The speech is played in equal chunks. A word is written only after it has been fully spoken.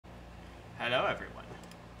Hello everyone.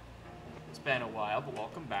 It's been a while, but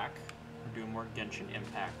welcome back. We're doing more Genshin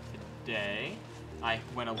Impact today. I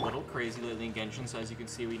went a little crazy lately in Genshin, so as you can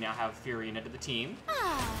see, we now have Fiorina to the team.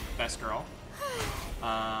 Best girl.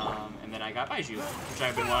 And then I got Baiju, which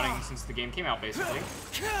I've been wanting since the game came out, basically.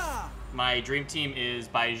 My dream team is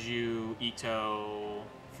Baiju, Ito,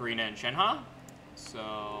 Fiorina, and Shenhe.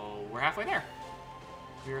 So we're halfway there.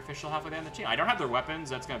 We're official halfway there in the team. I don't have their weapons.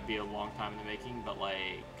 That's going to be a long time in the making, but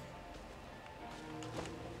like...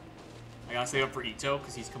 I gotta save up for Ito,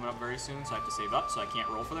 because he's coming up very soon, so I have to save up, so I can't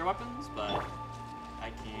roll for their weapons, but I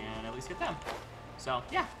can at least get them. So,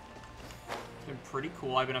 yeah. It's been pretty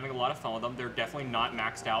cool. I've been having a lot of fun with them. They're definitely not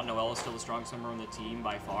maxed out. Noelle is still the strongest member on the team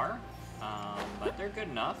by far. But they're good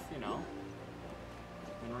enough, you know.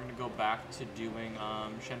 Then we're gonna go back to doing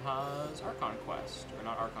Shenhe's Archon quest. Or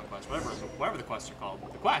not Archon quest, whatever the quests are called.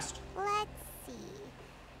 The quest! Let's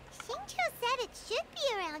see. Shincho said it should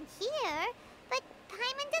be around here, but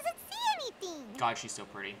Paimon doesn't see anything. God, she's so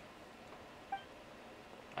pretty.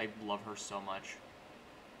 I love her so much.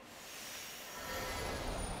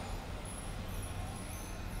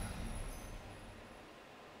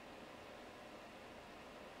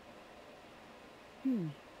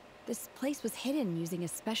 This place was hidden using a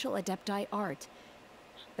special Adepti art.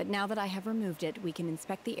 But now that I have removed it, we can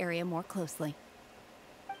inspect the area more closely.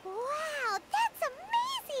 Wow, that's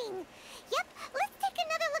amazing! Yep, let's take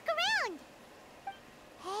another look around.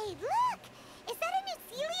 Hey, look! Is that a new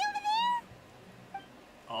Seelie over there?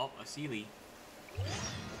 Oh, a Seelie.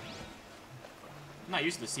 I'm not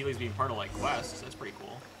used to the Seelies being part of, like, quests. That's pretty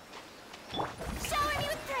cool. Shower me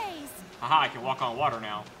with praise! Haha, I can walk on water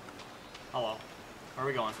now. Hello. Where are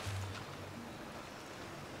we going?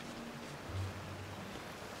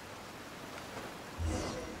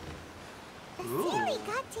 The Seelie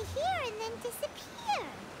got to here and then disappear.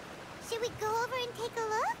 Should we go over and take a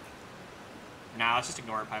look? Nah, let's just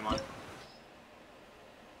ignore it, Paimon.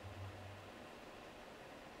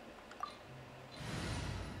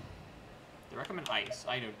 They recommend Ice.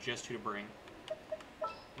 I know just who to bring.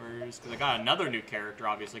 Where's... Because I got another new character,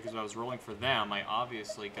 obviously, because when I was rolling for them, I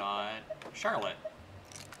obviously got Charlotte.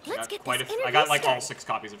 I got like all 6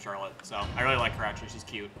 copies of Charlotte, so I really like her actually. She's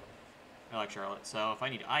cute. I like Charlotte. So if I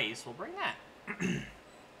need Ice, we'll bring that.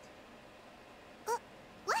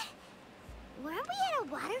 What? Weren't we at a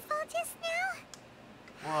waterfall just now?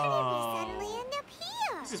 Whoa. How did we suddenly end up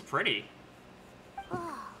here? This is pretty.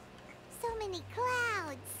 Oh, so many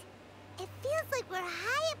clouds. It feels like we're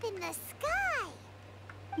high up in the sky.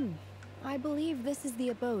 I believe this is the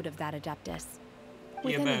abode of that Adeptus.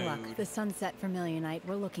 With any luck, the Sunset Vermilionite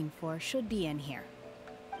we're looking for should be in here.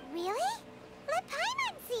 Really? Let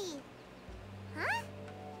Paimon see. Huh?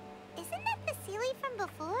 Isn't that the Seelie from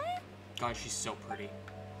before? God, she's so pretty.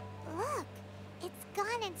 Look, it's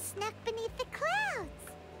gone and snuck beneath the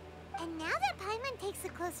clouds. And now that Paimon takes a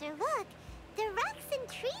closer look, the rocks and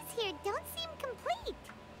trees here don't seem complete.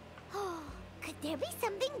 Oh, could there be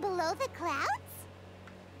something below the clouds?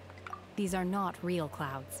 These are not real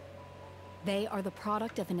clouds. They are the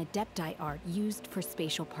product of an Adepti art used for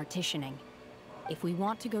spatial partitioning. If we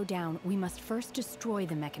want to go down, we must first destroy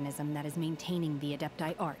the mechanism that is maintaining the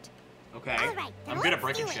Adepti art. Okay. All right, I'm good at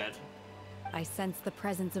breaking shit. I sense the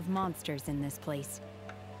presence of monsters in this place.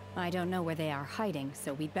 I don't know where they are hiding,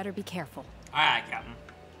 so we'd better be careful. Alright, Captain.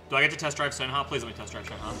 Do I get to test drive Shenhe? Please let me test drive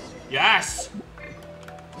Shenhe. Yes!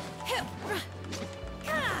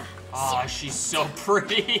 Oh, she's so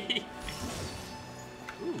pretty.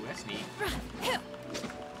 Ooh, that's neat.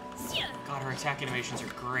 God, her attack animations are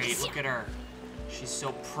great. Look at her. She's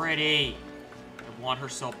so pretty. I want her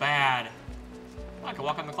so bad. Oh, I can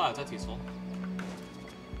walk on the clouds. That's useful.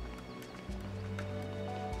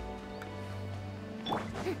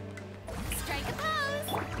 Strike a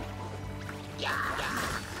pose.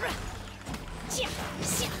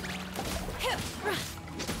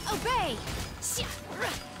 Obey!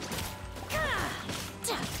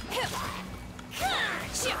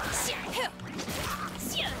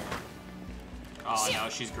 Oh, no,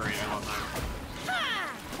 she's great. I love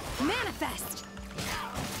her. Manifest!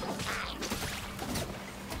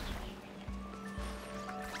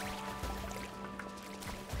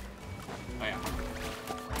 Oh, yeah.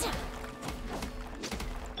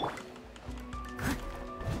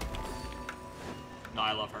 No,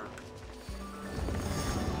 I love her.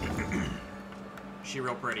 She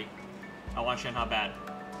real pretty. I want Shenhe bad.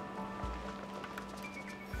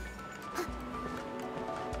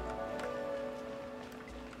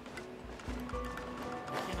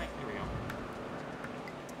 Here we go.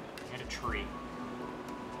 I had a tree.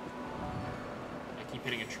 I keep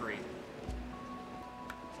hitting a tree.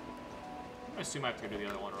 I'm gonna assume I have to go do the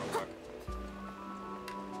other one real quick.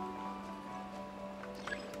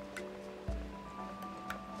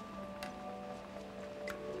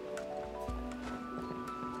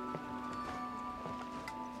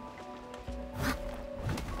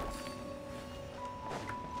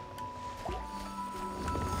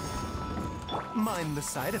 Mind the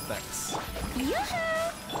side effects.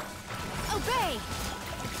 Yoo-hoo! Obey!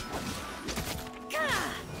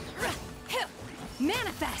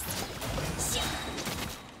 Manifest!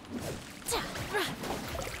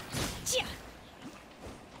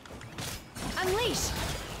 Unleash!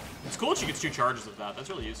 It's cool that she gets 2 charges of that. That's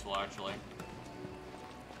really useful, actually.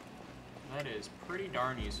 That is pretty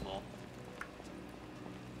darn useful.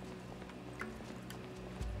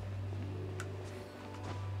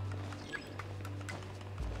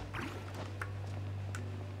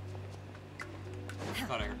 I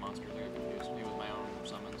thought I heard monsters. I got confused. Me with my own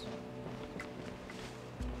summons.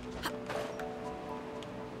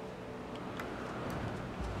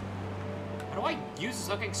 How do I use this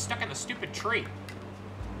without getting stuck in the stupid tree?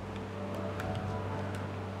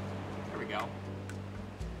 There we go.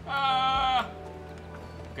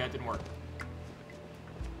 Okay, that didn't work.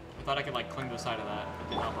 I thought I could, like, cling to the side of that. It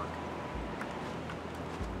did not work.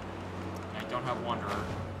 And I don't have Wanderer.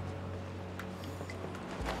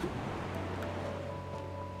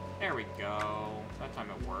 There we go. That time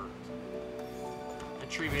it worked. The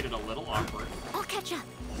tree made it a little awkward. I'll catch up.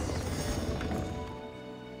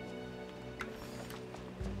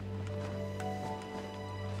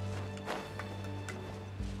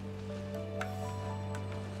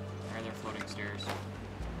 Alright, they're floating stairs.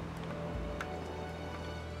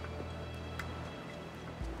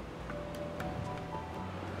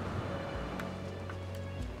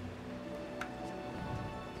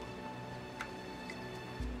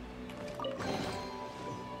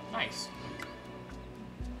 Nice.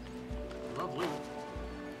 I love loot.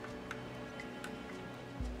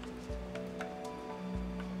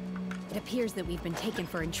 It appears that we've been taken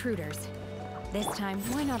for intruders. This time,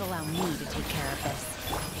 why not allow me to take care of this?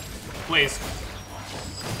 Please.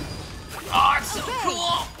 Oh, it's so Obey.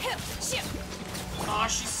 cool! Oh,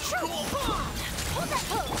 she's so cool! Hold that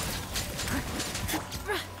pose.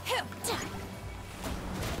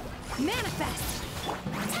 Manifest!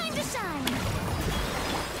 Time to shine.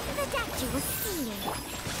 The statue will see you.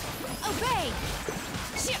 Obey!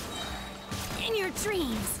 In your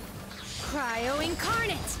dreams! Cryo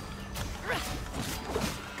incarnate!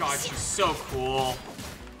 God, she's so cool.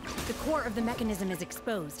 The core of the mechanism is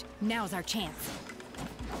exposed. Now's our chance.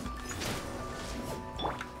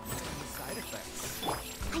 Side effects.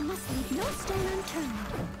 I must leave no stone unturned.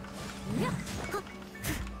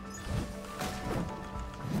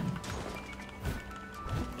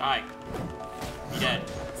 Die. Be dead.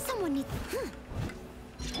 Someone needs.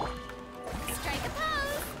 Strike a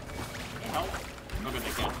pose. Help? No good,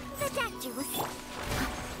 they can't. The statue will see.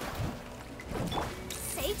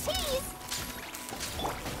 Say cheese.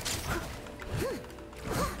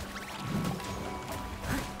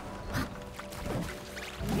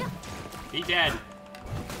 Be dead.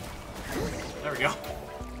 There we go.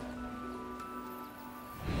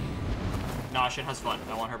 Nah, shit has fun.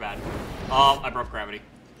 I want her bad. Oh, I broke gravity.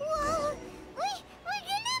 Whoa! We're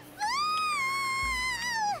gonna fall!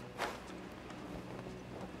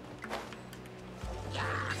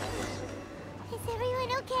 Is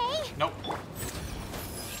everyone okay? Nope.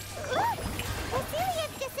 Look! Ophelia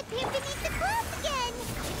disappeared beneath the clouds again!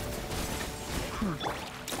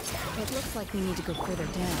 It looks like we need to go further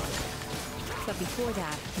down. But before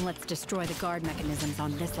that, let's destroy the guard mechanisms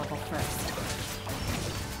on this level first.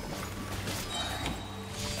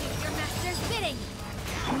 Your master's bidding!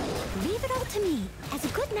 Leave it all to me, as a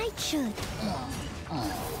good knight should.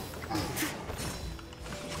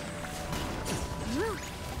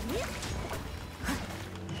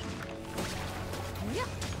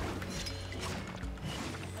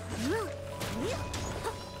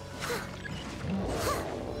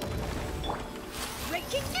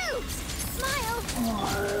 Breaking news! Smile!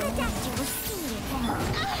 The doctor will see you.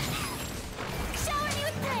 Shower me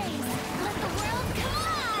with praise! Let the world come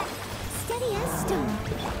alive! Steady as stone.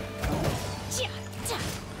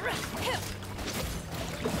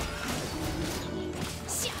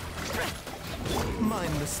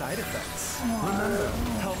 Mind the side effects. Remember,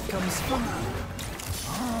 help comes from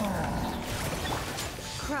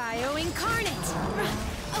Cryo incarnate!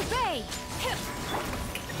 Obey!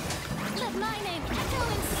 Let my name echo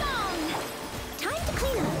in song! Time to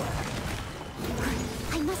clean up.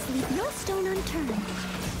 I must leave no stone unturned.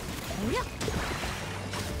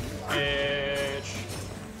 Bitch.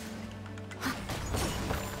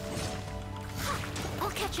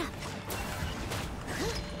 I'll catch up.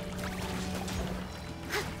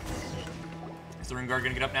 Is the ring guard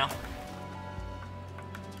gonna get up now?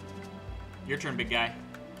 Your turn, big guy.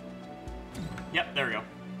 Yep, there we go.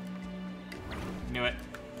 Knew it.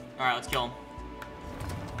 Alright, let's kill him.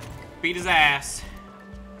 Beat his ass.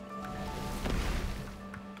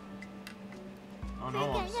 Oh no.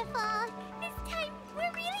 We're gonna fall. This time,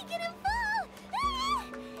 we're really gonna fall. Ah!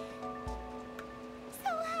 So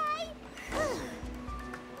high.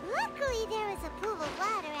 Luckily, there was a pool of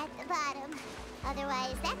water at the bottom.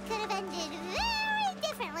 Otherwise, that could have ended very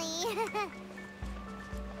differently.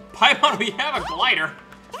 Paimon, we have a glider.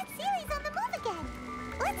 That Sealy's on the move again.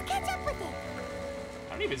 Let's catch up with it.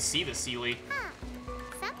 I don't even see the Sealy. Huh.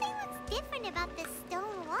 Something looks different about this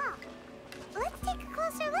stone wall. Let's take a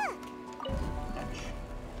closer look. Touch.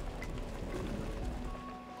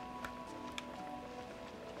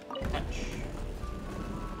 Touch.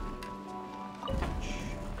 Touch.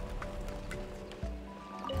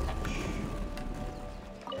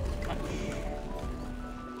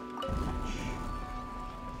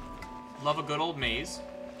 Love a good old maze.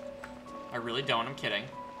 I really don't, I'm kidding.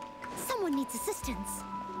 Someone needs assistance.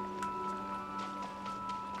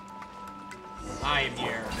 I am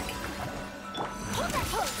here. Hold that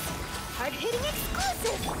pose! Hard-hitting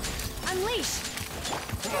exclusive! Unleash!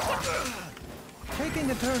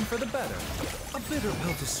 Taking a turn for the better. A bitter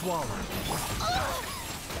pill to swallow.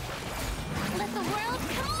 Let the world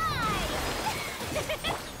collide!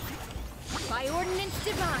 By ordinance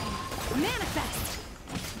divine, manifest!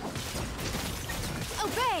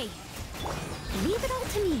 Obey! Leave it all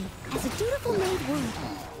to me, as a dutiful maid would.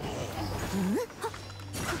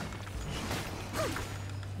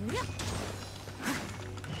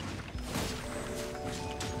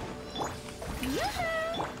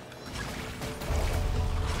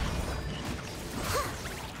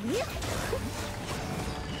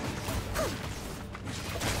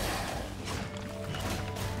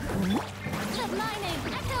 Let my name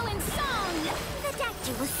echo in song! The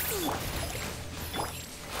doctor will see.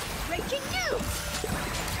 Breaking news!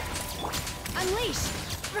 Unleash!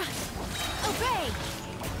 Obey!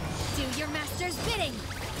 Do your master's bidding!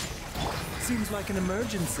 Seems like an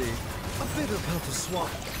emergency. A bitter pill to swallow.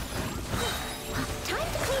 Time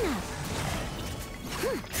to clean up.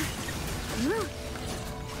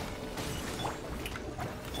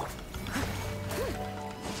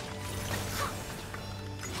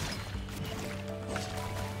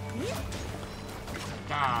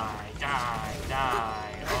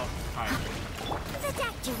 Die. Oh, hi. The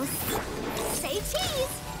doctor will say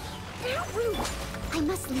cheese. How rude. I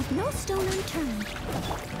must leave no stone unturned.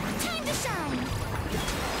 Time to shine.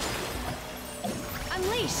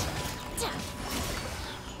 Unleash!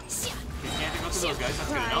 You can't go through those guys, that's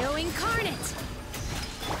good enough. Cryo incarnate!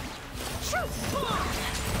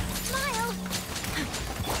 Smile.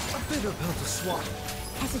 A bitter pill to swallow.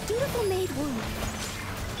 As a dutiful maid would.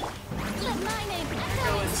 Let my name Echo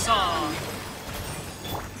echo in in song.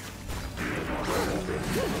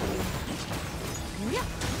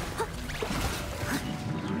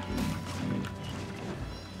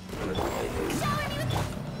 Shower me with...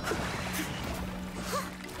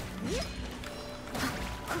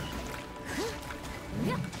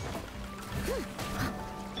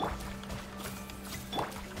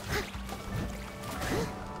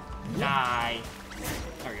 Die.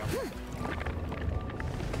 There we go.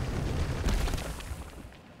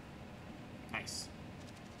 Nice.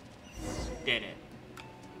 Did it.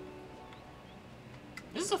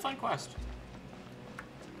 This is a fun quest.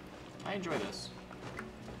 I enjoy this.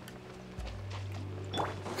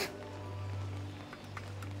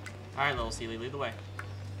 Alright, little Sealy, lead the way.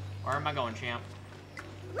 Where am I going, champ?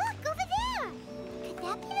 Look, over there! Could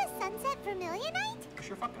that be the sunset vermilionite? I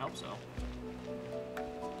sure fucking hope so.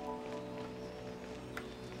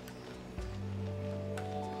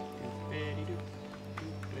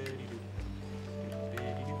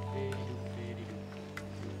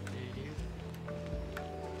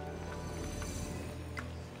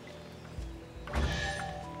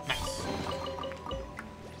 Nice.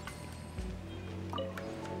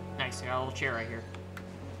 Nice, I got a little chair right here.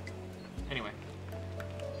 Anyway.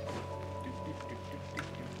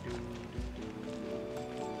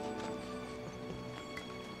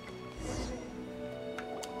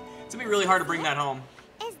 It's gonna be really hard to bring that home.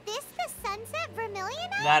 Is this the sunset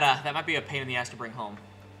vermilionite? That might be a pain in the ass to bring home.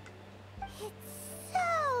 It's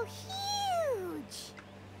so huge.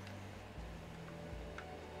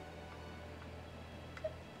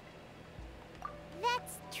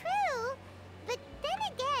 That's true, but then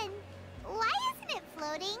again, why isn't it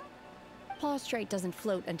floating? Plaustrate doesn't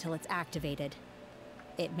float until it's activated.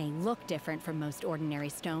 It may look different from most ordinary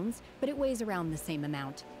stones, but it weighs around the same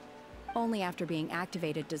amount. Only after being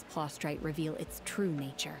activated does Plaustrite reveal its true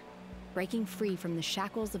nature, breaking free from the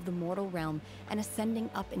shackles of the mortal realm and ascending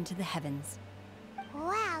up into the heavens.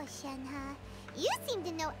 Wow, Shenhe, you seem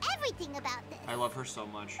to know everything about this. I love her so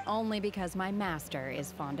much. Only because my master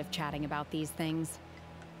is fond of chatting about these things.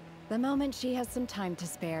 The moment she has some time to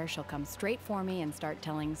spare, she'll come straight for me and start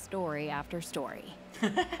telling story after story.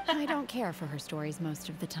 I don't care for her stories most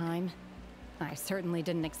of the time. I certainly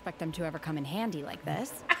didn't expect them to ever come in handy like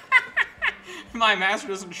this. My master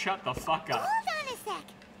doesn't shut the fuck up. Hold on a sec.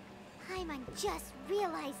 Paimon just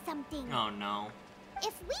realized something. Oh no.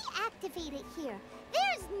 If we activate it here,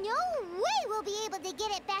 there's no way we'll be able to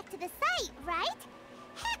get it back to the site, right?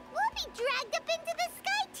 Heck, we'll be dragged up into the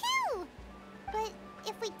sky too! But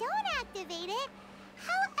if we don't activate it,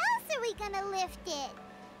 how else are we gonna lift it?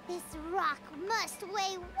 This rock must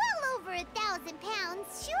weigh well over 1,000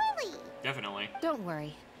 pounds, surely! Definitely. Don't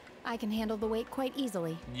worry. I can handle the weight quite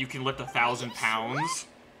easily. You can lift 1,000 pounds?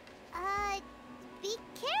 Be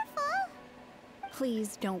careful!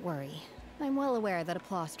 Please don't worry. I'm well aware that a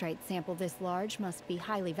plostrite sample this large must be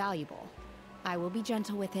highly valuable. I will be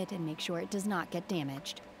gentle with it and make sure it does not get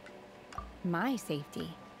damaged. My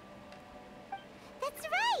safety. That's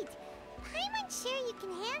right! Paimon's sure you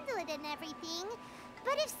can handle it and everything,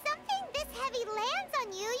 but if something this heavy lands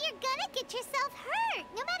on you, you're gonna get yourself hurt,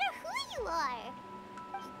 no matter who you are.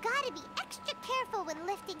 You gotta be extra careful when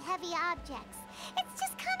lifting heavy objects. It's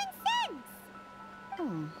just common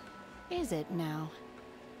sense. Is it now?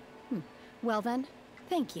 Well then,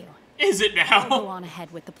 thank you. Is it I'll go now? on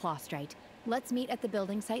ahead with the plostrite. Let's meet at the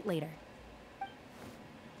building site later.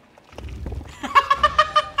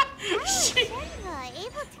 Shenhua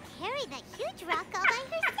able to carry that huge rock all by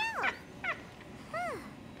herself. Huh.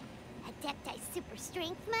 Adepti super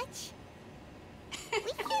strength much?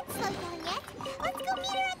 We can't slow down yet. Let's go meet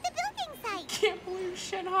her at the building site. Can't believe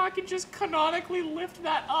Shenhua can just canonically lift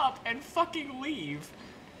that up and fucking leave.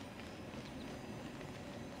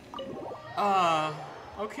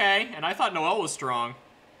 Okay. And I thought Noelle was strong.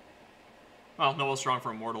 Well, Noelle's strong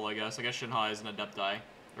for a mortal, I guess. I guess Shenhua is an Adepti.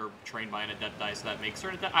 Or trained by an Adepti, so that makes her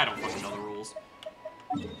an Adepti. I don't fucking know the rules.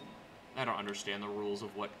 I don't understand the rules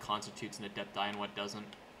of what constitutes an Adepti and what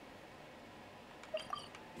doesn't.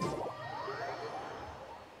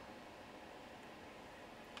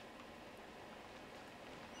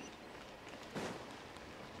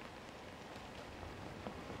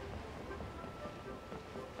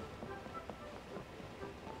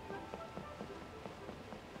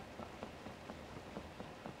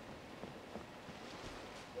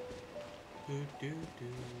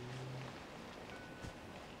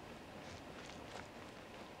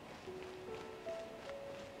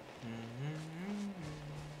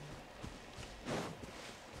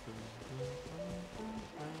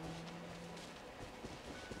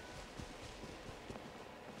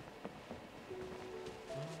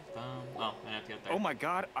 Oh, I have to get there. Oh my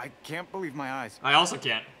god, I can't believe my eyes. I also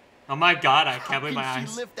can't. Oh my god, I How can't believe my can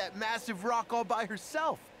eyes. she lift that massive rock all by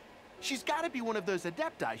herself? She's got to be one of those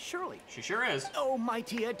Adepti, surely. She sure is. Oh,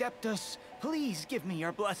 mighty Adeptus, please give me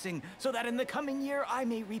your blessing so that in the coming year I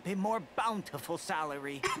may reap a more bountiful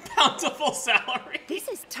salary. Bountiful salary. This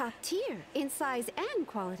is top tier in size and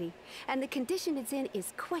quality, and the condition it's in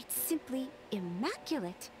is quite simply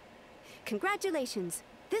immaculate. Congratulations,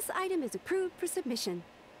 this item is approved for submission.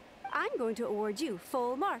 I'm going to award you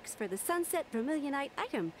full marks for the Sunset Vermilionite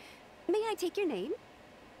item. May I take your name?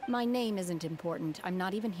 My name isn't important. I'm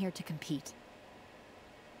not even here to compete.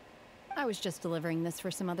 I was just delivering this for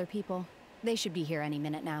some other people. They should be here any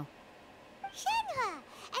minute now. Shenhua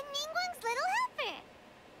and Ningguang's little helper.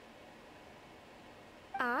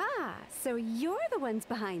 Ah, so you're the ones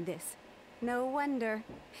behind this. No wonder.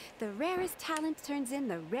 The rarest talent turns in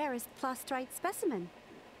the rarest plostrite specimen.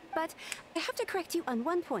 But I have to correct you on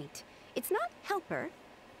one point. It's not helper,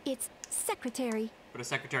 it's secretary. But a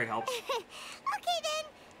secretary helps. Okay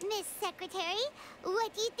then, Miss Secretary,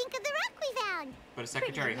 what do you think of the rock we found? But a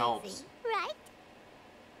secretary Pretty helps. amazing, right?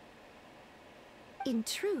 In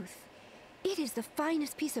truth, it is the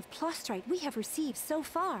finest piece of plostrite we have received so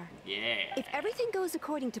far. Yeah. If everything goes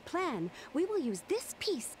according to plan, we will use this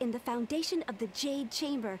piece in the foundation of the Jade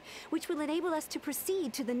Chamber, which will enable us to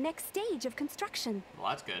proceed to the next stage of construction. Well,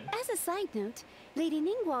 that's good. As a side note, Lady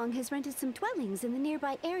Ningguang has rented some dwellings in the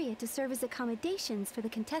nearby area to serve as accommodations for the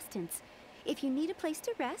contestants. If you need a place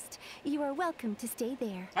to rest, you are welcome to stay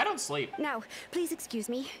there. I don't sleep. Now, please excuse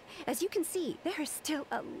me. As you can see, there is still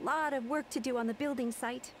a lot of work to do on the building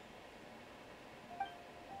site.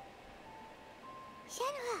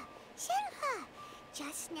 Shenhua, Shenhua!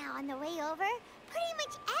 Just now on the way over, pretty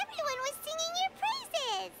much everyone was singing your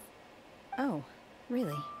praises! Oh,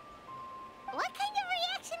 really? What kind of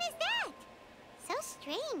reaction is that? So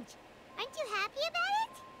strange. Aren't you happy about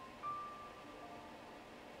it?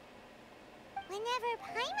 Whenever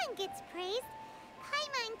Paimon gets praised,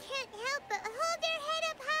 Paimon can't help but hold her head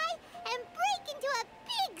up high and break into a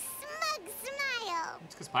big smug smile.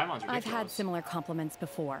 It's because Paimon's ridiculous. I've had similar compliments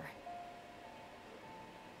before.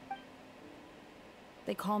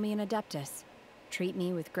 They call me an adeptus, treat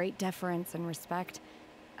me with great deference and respect,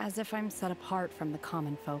 as if I'm set apart from the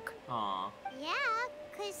common folk. Aw. Yeah,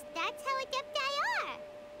 'cause that's how adepti are.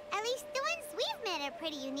 At least the ones we've met are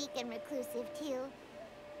pretty unique and reclusive, too.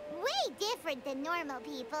 Way different than normal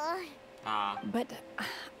people. But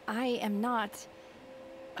I am not...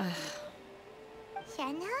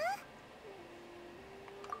 Shenhe?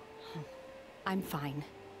 I'm fine.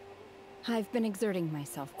 I've been exerting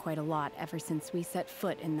myself quite a lot ever since we set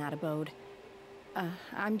foot in that abode.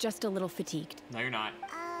 I'm just a little fatigued. No, you're not.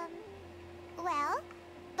 Well,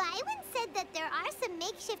 Byron said that there are some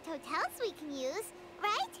makeshift hotels we can use,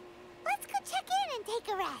 right? Let's go check in and take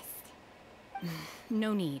a rest.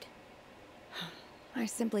 No need. I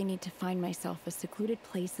simply need to find myself a secluded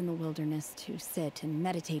place in the wilderness to sit and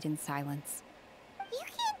meditate in silence. You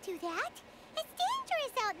can't do that. It's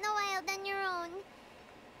dangerous out in the wild on your own.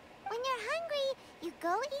 When you're hungry, you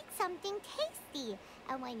go eat something tasty.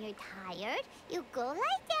 And when you're tired, you go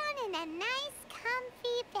lie down in a nice,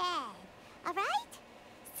 comfy bed. Alright?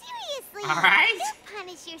 Seriously, Alright? don't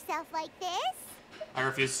punish yourself like this. I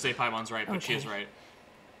refuse to say Paimon's right, but she is Okay. right.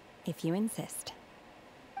 If you insist.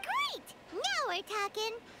 Great! Now we're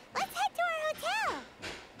talking. Let's head to our hotel.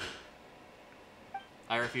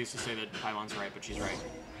 I refuse to say that Paimon's right, but she's right.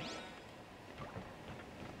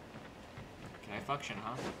 Can I function,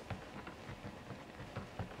 huh?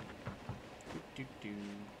 Do, do, do.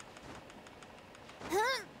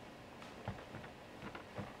 Huh?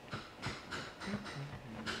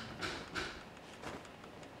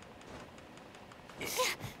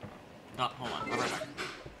 Oh, hold on. I'll be right back.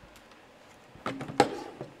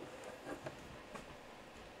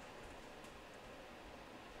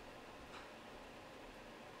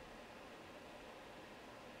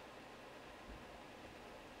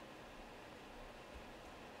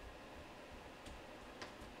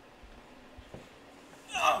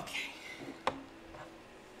 Okay.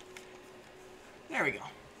 There we go.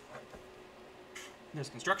 There's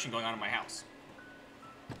construction going on in my house.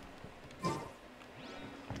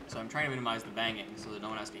 So I'm trying to minimize the banging so that no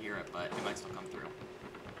one has to hear it, but it might still come through.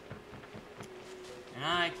 And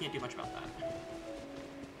I can't do much about that.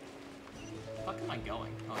 Where the fuck am I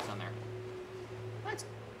going? Oh, it's down there. What?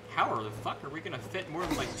 How the fuck are we gonna fit more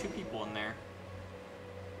than like 2 people in there?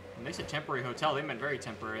 When they said temporary hotel, they meant very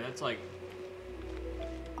temporary. That's like...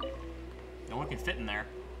 no one can fit in there.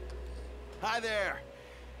 Hi there.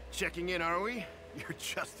 Checking in, are we? You're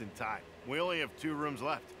just in time. We only have 2 rooms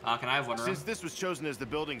left. Can I have one room? Since this was chosen as the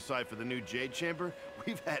building site for the new Jade Chamber,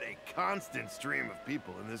 we've had a constant stream of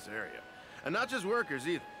people in this area. And not just workers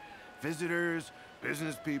either. Visitors,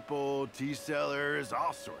 business people, tea sellers,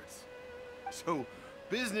 all sorts. So,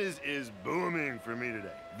 business is booming for me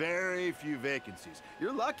today. Very few vacancies.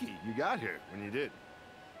 You're lucky you got here when you did.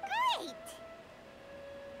 Great!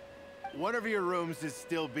 One of your rooms is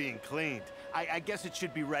still being cleaned. I guess it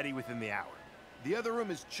should be ready within the hour. The other room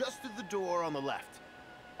is just at the door on the left.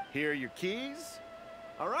 Here are your keys.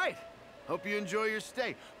 All right. Hope you enjoy your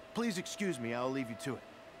stay. Please excuse me, I'll leave you to it.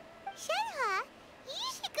 Shenhe,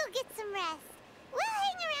 you should go get some rest. We'll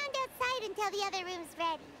hang around outside until the other room's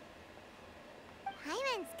ready.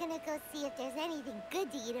 Hyman's gonna go see if there's anything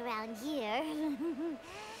good to eat around here.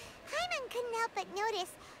 Hyman couldn't help but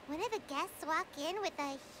notice one of the guests walk in with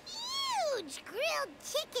a huge grilled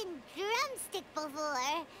chicken drumstick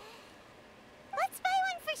before. Let's buy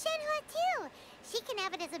one for Shenhe too. She can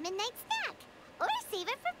have it as a midnight snack. Or save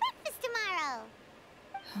it for breakfast tomorrow.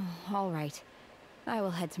 All right. I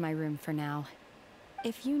will head to my room for now.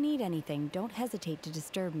 If you need anything, don't hesitate to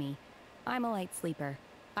disturb me. I'm a light sleeper.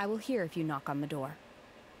 I will hear if you knock on the door.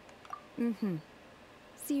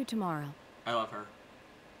 See you tomorrow. I love her.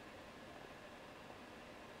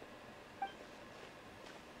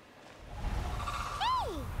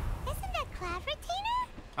 Hey, isn't that Cloud Retainer?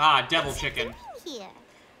 Ah, devil What's she chicken. doing here?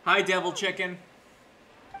 Hi, devil chicken.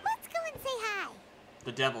 Let's go and say hi.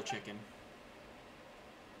 The devil chicken.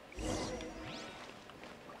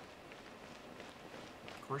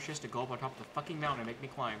 Of course, she has to go up on top of the fucking mountain and make me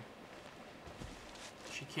climb.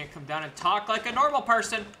 She can't come down and talk like a normal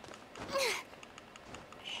person.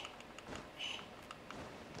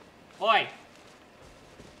 Oi!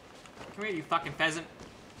 Come here, you fucking pheasant.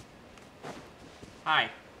 Hi.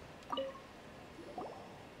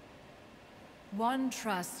 One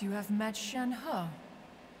trusts you have met Shenhe.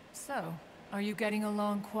 So, are you getting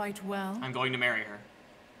along quite well? I'm going to marry her.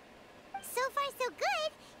 So far, so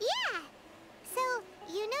good. Yeah. So,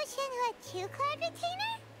 you know Shenhe too, Cloud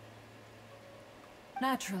Retainer?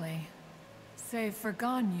 Naturally. Save for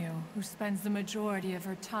Ganyu, who spends the majority of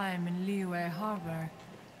her time in Liyue Harbor,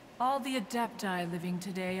 all the Adepti living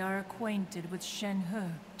today are acquainted with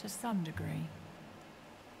Shenhe to some degree.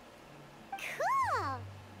 Cool!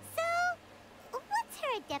 So, what's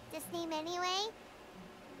her Adeptus name anyway?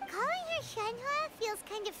 Calling her Shenhe feels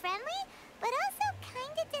kind of friendly, but also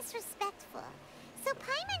kind of disrespectful. So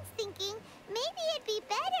Paimon's thinking maybe it'd be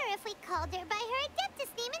better if we called her by her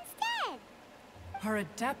Adeptus name instead. Her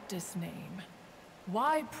Adeptus name?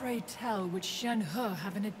 Why, pray tell, would Shenhe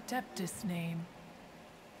have an Adeptus name?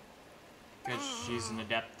 Because she's an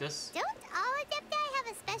Adeptus. Don't all Adepti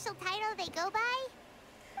have a special title they go by?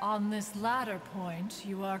 On this latter point,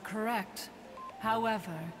 you are correct.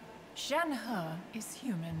 However, Shenhe is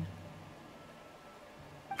human.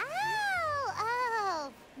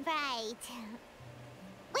 Oh, right.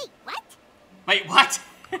 Wait, what? Wait, what?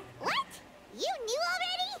 What? You knew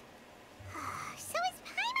already? So is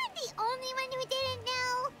Paimon the only one who didn't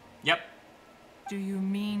know? Yep. Do you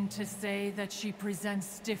mean to say that she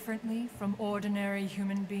presents differently from ordinary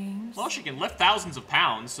human beings? Well, she can lift thousands of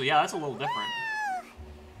pounds, so yeah, that's a little different. Well,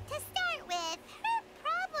 to start with, her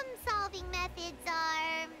problem-solving methods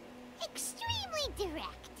are extremely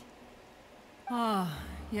direct. Ah,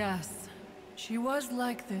 yes. She was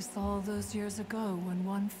like this all those years ago when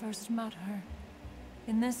one first met her.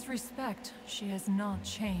 In this respect, she has not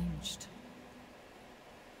changed.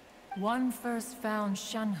 One first found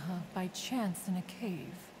Shenhe by chance in a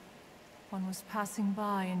cave. One was passing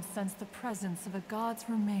by and sensed the presence of a god's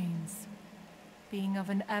remains. Being of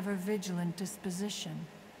an ever-vigilant disposition,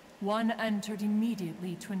 one entered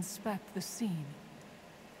immediately to inspect the scene.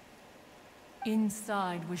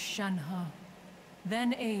 Inside was Shenhe,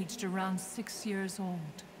 then aged around 6 years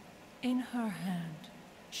old. In her hand,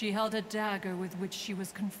 she held a dagger with which she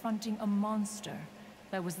was confronting a monster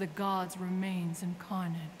that was the god's remains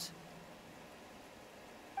incarnate.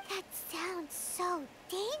 That sounds so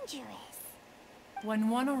dangerous. When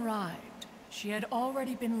one arrived, she had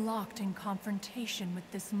already been locked in confrontation with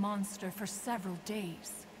this monster for several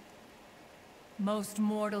days. Most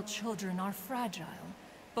mortal children are fragile,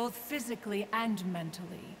 both physically and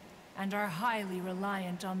mentally, and are highly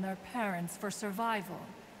reliant on their parents for survival,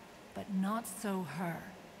 but not so her.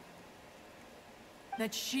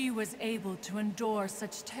 That she was able to endure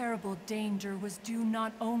such terrible danger was due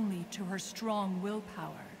not only to her strong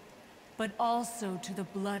willpower, but also to the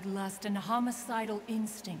bloodlust and homicidal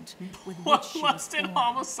instinct with which she was Bloodlust and born.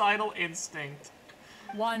 homicidal instinct.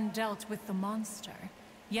 One dealt with the monster,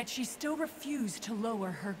 yet she still refused to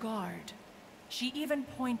lower her guard. She even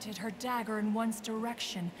pointed her dagger in one's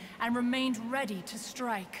direction and remained ready to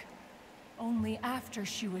strike. Only after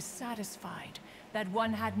she was satisfied that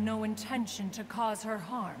one had no intention to cause her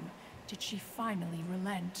harm did she finally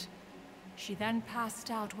relent. She then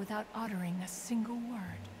passed out without uttering a single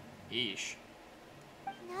word. Yeesh.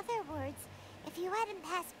 In other words, if you hadn't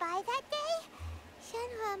passed by that day,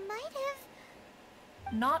 Shenhe might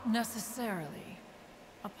have... Not necessarily.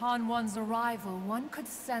 Upon one's arrival, one could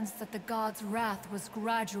sense that the god's wrath was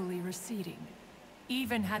gradually receding.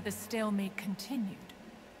 Even had the stalemate continued,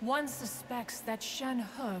 one suspects that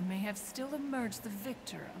Shenhe may have still emerged the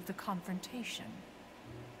victor of the confrontation.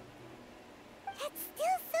 That's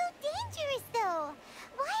still so dangerous, though.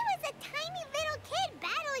 Why was a tiny little kid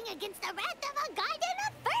battling against the wrath of a god in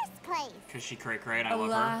the first place? Because she cray-cray and I love her.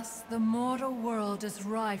 Alas, the mortal world is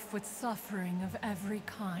rife with suffering of every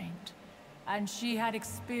kind. And she had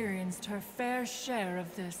experienced her fair share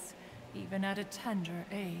of this, even at a tender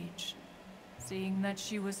age. Seeing that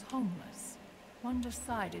she was homeless, one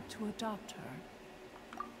decided to adopt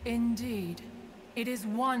her. Indeed, it is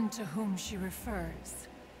one to whom she refers.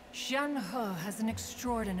 Shenhe has an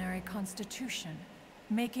extraordinary constitution,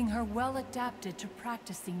 making her well adapted to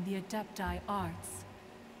practicing the Adepti arts.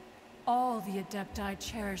 All the Adepti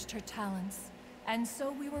cherished her talents, and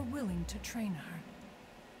so we were willing to train her.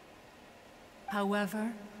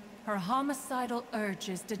 However, her homicidal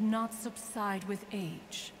urges did not subside with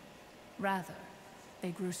age. Rather,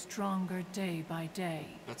 they grew stronger day by day.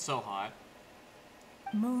 That's so hot.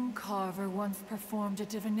 Mooncarver once performed a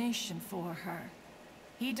divination for her.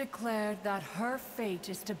 He declared that her fate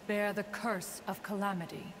is to bear the curse of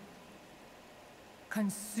calamity.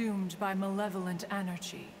 Consumed by malevolent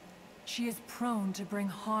energy, she is prone to bring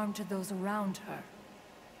harm to those around her.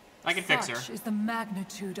 I can fix Such her. is the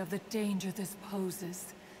magnitude of the danger this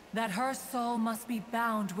poses, that her soul must be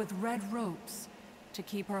bound with red ropes to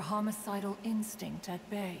keep her homicidal instinct at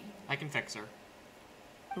bay. I can fix her.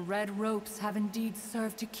 The red ropes have indeed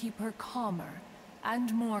served to keep her calmer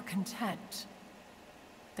and more content.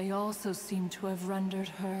 They also seem to have rendered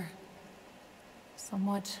her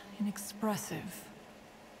somewhat inexpressive.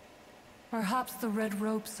 Perhaps the red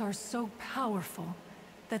ropes are so powerful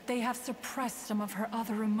that they have suppressed some of her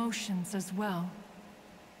other emotions as well.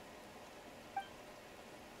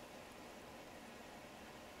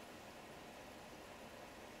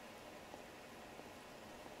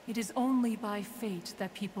 It is only by fate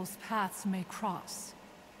that people's paths may cross.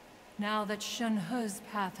 Now that Shen-He's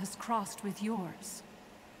path has crossed with yours,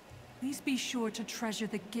 please be sure to treasure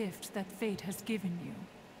the gift that fate has given you,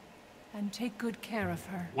 and take good care of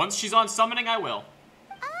her. Once she's on summoning, I will.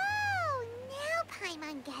 Oh, now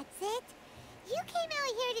Paimon gets it. You came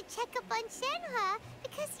out here to check up on Shenhe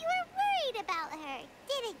because you were worried about her,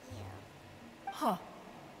 didn't you? Huh.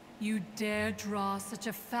 You dare draw such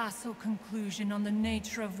a facile conclusion on the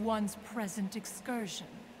nature of one's present excursion?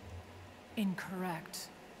 Incorrect.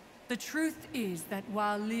 The truth is that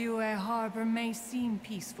while Liyue Harbor may seem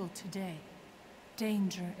peaceful today,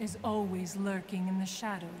 danger is always lurking in the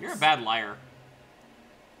shadows. You're a bad liar.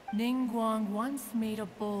 Ningguang once made a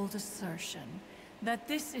bold assertion that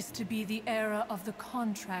this is to be the era of the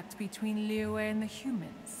contract between Liyue and the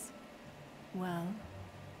humans. Well,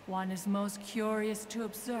 one is most curious to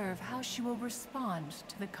observe how she will respond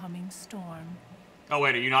to the coming storm. Oh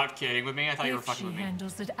wait, are you not kidding with me? I thought you were fucking with me. If she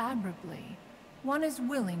handles it admirably, one is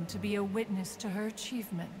willing to be a witness to her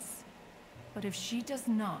achievements. But if she does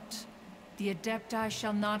not, the Adepti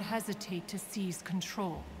shall not hesitate to seize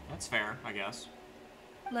control. That's fair, I guess.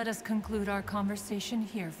 Let us conclude our conversation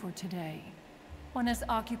here for today. One has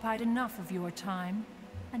occupied enough of your time,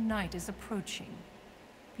 and night is approaching.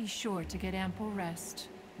 Be sure to get ample rest.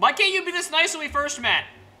 Why can't you be this nice when we first met?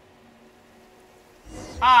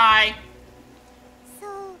 Hi.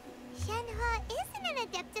 So, Shenhe isn't an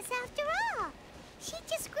Adeptus after all. She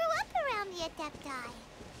just grew up around the Adepti.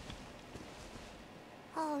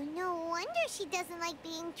 Oh, no wonder she doesn't like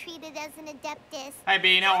being treated as an Adeptus. Hi,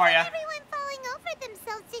 Bean. How are ya? Everyone falling over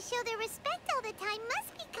themselves to show their respect all the time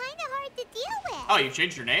must be kind of hard to deal with. Oh, you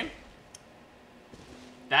changed your name?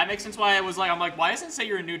 That makes sense why I was like, I'm like, why doesn't it say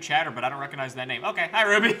you're a new chatter, but I don't recognize that name? Okay, hi,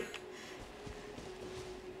 Ruby.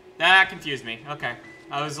 That confused me. Okay.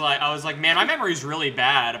 I was like, man, my memory's really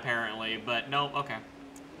bad, apparently, but no, okay.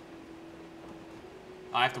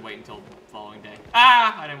 I have to wait until the following day.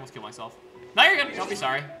 Ah, I didn't almost kill myself. No, you're good. Don't be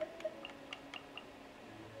sorry.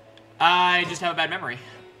 I just have a bad memory.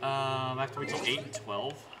 I have to wait till 8 and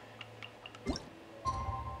 12.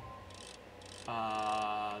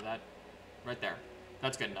 That right there.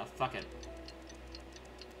 That's good enough. Fuck it.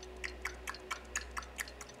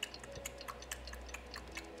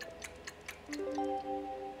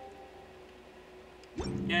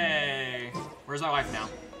 Yay. Where's my wife now?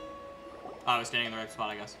 Oh, I was standing in the right spot,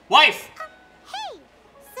 I guess. Wife! Hey,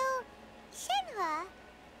 so, Shenhe...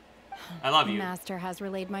 I love you. Master has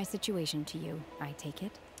relayed my situation to you, I take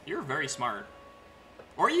it. You're very smart.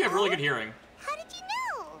 Or you have really good hearing. How did you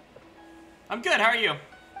know? I'm good, how are you?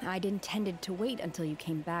 I'd intended to wait until you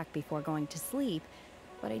came back before going to sleep,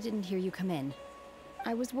 but I didn't hear you come in.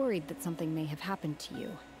 I was worried that something may have happened to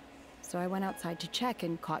you. So I went outside to check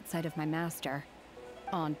and caught sight of my master.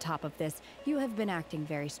 On top of this, you have been acting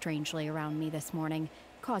very strangely around me this morning,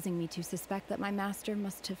 causing me to suspect that my master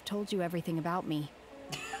must have told you everything about me.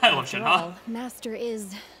 I love After Shenhe. all, Master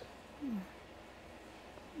is...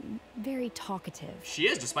 very talkative. She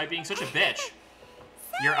is, despite being such a bitch.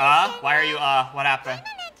 Sorry, You're, Shenhe. Why are you, what happened?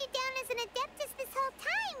 Paimon had you down as an Adeptus this whole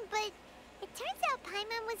time, but it turns out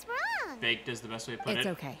Paimon was wrong. Baked is the best way to put it. It's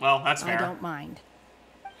okay. Well, that's fair. I don't mind.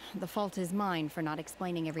 The fault is mine for not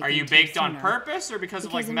explaining everything Are you to you baked on sooner. purpose or because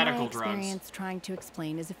of, like, medical in my drugs? experience, trying to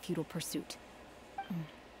explain is a futile pursuit.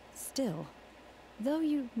 Still, though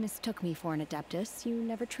you mistook me for an Adeptus, you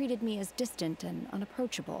never treated me as distant and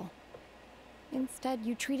unapproachable. Instead,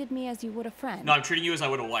 you treated me as you would a friend. No, I'm treating you as I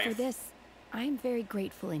would a For wife. this, I am very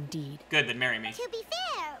grateful indeed. Good, then marry me. To be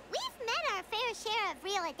fair, we've met our fair share of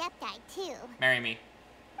real Adepti, too. Marry me.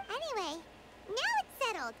 Anyway, now it's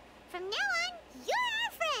settled. From now on, you're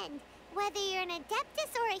our friend. Whether you're an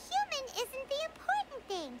Adeptus or a human isn't the important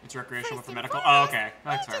thing. It's recreational First for and medical. Oh, foremost, okay.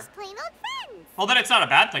 That's we're fair. just plain old friends. Well, then it's not a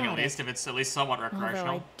bad thing, Got at it. least, if it's at least somewhat Although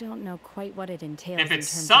recreational. I don't know quite what it entails If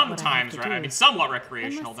it's in terms of what I have sometimes, to do. I mean, somewhat I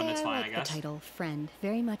recreational, must then say it's I fine, like I guess. the title friend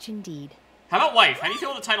very much indeed. How about wife? How do you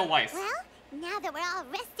feel with the title wife? Well, now that we're all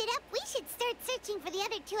rested up, we should start searching for the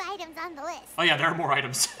other 2 items on the list. Oh yeah, there are more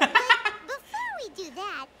items. But before we do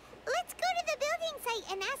that, let's go to the building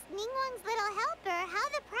site and ask Ningguang's little helper how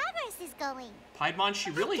the progress is going. Piedmon,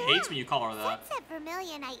 she really After hates all, when you call her that. Sunset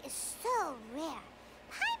Vermilionite is so rare.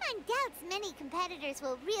 Paimon doubts many competitors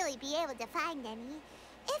will really be able to find any.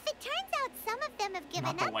 If it turns out some of them have given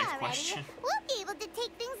Not the up wife already, question. we'll be able to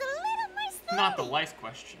take things a little more Not the life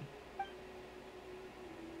question.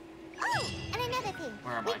 Oh, and another thing.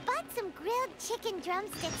 Where am we I? bought some grilled chicken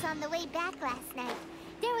drumsticks on the way back last night.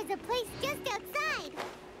 There was a place just outside.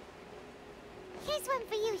 Here's one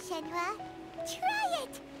for you, Shenhua. Try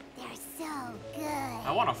it. They're so good.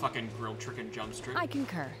 I want a fucking grilled chicken drumstick. I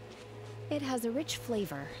concur. It has a rich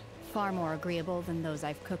flavor, far more agreeable than those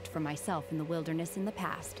I've cooked for myself in the wilderness in the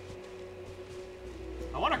past.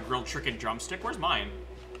 I want a grilled chicken drumstick. Where's mine?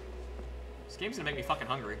 This game's gonna make me fucking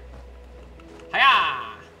hungry.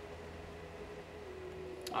 Hiya!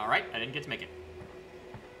 Alright, I didn't get to make it.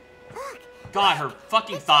 Look. God, her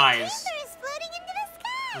fucking thighs. Chamber is floating into the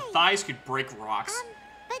sky. Her thighs could break rocks.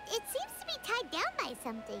 But it seems to be tied down by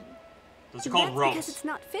something. Those are called That's ropes. because it's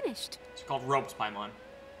not finished. It's called ropes, Paimon.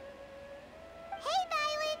 Hey,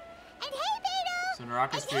 Byron. And hey, Beto. So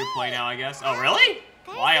Naraka's And free to play hey, now, I guess. Oh, really?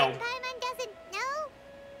 Person Wild. Paimon doesn't know.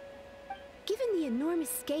 Given the enormous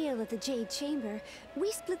scale of the Jade Chamber,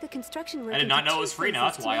 we split the construction work I did not into know it two was free now,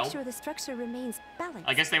 phases that's to make wild. sure the structure remains balanced.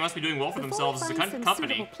 I guess they must be doing well for Before themselves as a we find some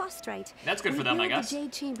company. suitable plastrite, That's good we for them, I build guess. the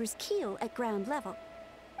Jade Chamber's keel at ground level.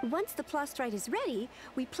 Once the plastrite is ready,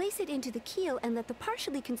 we place it into the keel and let the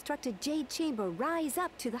partially constructed Jade Chamber rise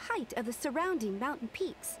up to the height of the surrounding mountain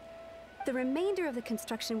peaks. The remainder of the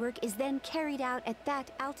construction work is then carried out at that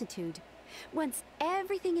altitude. Once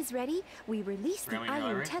everything is ready, we release the Ramming iron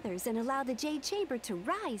artillery. tethers and allow the Jade Chamber to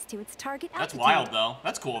rise to its target That's altitude. wild, though.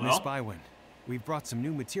 That's cool, Miss though. Bywin, we've brought some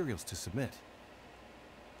new materials to submit.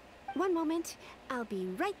 One moment, I'll be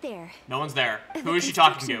right there. No one's there. The Who is she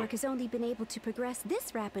talking construction to? work has only been able to progress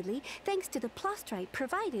this rapidly thanks to the plastrite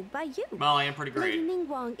provided by you. Well, I am pretty Lady great.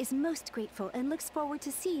 Ningguang is most grateful and looks forward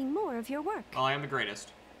to seeing more of your work. Well, I am the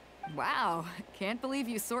greatest. Wow, can't believe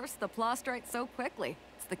you sourced the plastrite so quickly.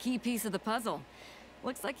 It's the key piece of the puzzle.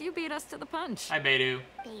 Looks like you beat us to the punch. Hi, Beidou.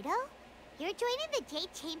 Beto, you're joining the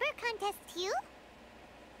Jade Chamber contest too?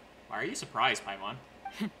 Why are you surprised, Paimon?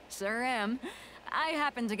 Sure am. I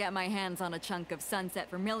happened to get my hands on a chunk of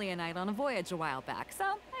sunset vermilionite on a voyage a while back, so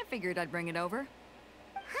I figured I'd bring it over.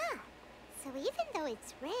 Huh. So even though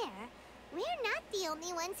it's rare, we're not the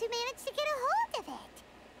only ones who managed to get a hold of it.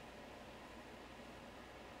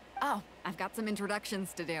 Oh, I've got some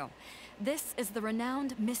introductions to do. This is the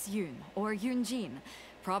renowned Miss Yun, or Yunjin,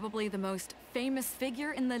 probably the most famous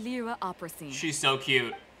figure in the Liyue opera scene. She's so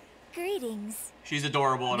cute. Greetings. She's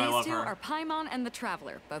adorable, and I love These two her. are Paimon and the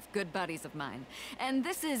Traveler, both good buddies of mine. And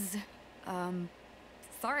this is,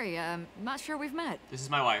 sorry, not sure we've met. This is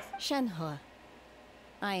my wife. Shenhua.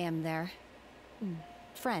 I am their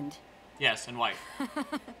friend. Yes, and wife.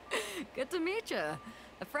 Good to meet you.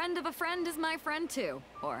 A friend of a friend is my friend too.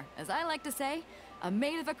 Or, as I like to say, a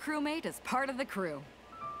mate of a crewmate is part of the crew.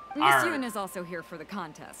 Miss Arr. Yun is also here for the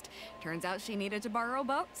contest. Turns out she needed to borrow a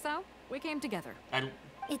boat, so we came together. And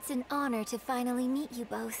It's an honor to finally meet you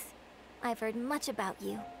both. I've heard much about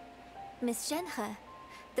you. Miss Shenhe,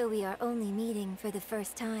 though we are only meeting for the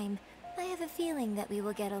first time, I have a feeling that we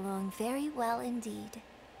will get along very well indeed.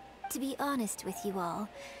 To be honest with you all,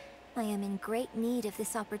 I am in great need of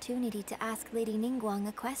this opportunity to ask Lady Ningguang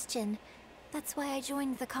a question. That's why I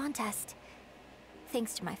joined the contest.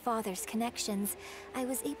 Thanks to my father's connections, I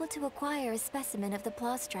was able to acquire a specimen of the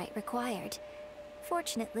plastrite required.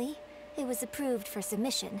 Fortunately, it was approved for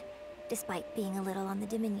submission, despite being a little on the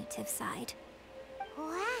diminutive side.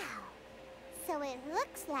 Wow. So it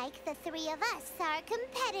looks like the three of us are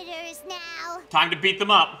competitors now. time to beat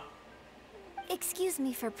them up. Excuse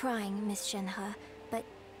me for prying, Miss Shenhe, but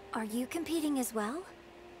are you competing as well?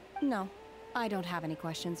 No, I don't have any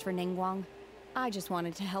questions for Ningguang. I just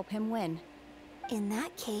wanted to help him win. In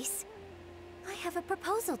that case, I have a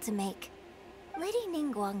proposal to make. Lady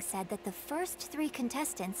Ningguang said that the first 3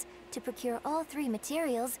 contestants to procure all 3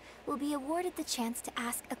 materials will be awarded the chance to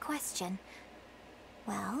ask a question.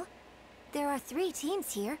 Well, there are 3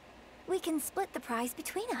 teams here. We can split the prize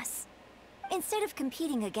between us. Instead of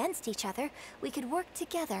competing against each other, we could work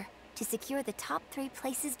together to secure the top 3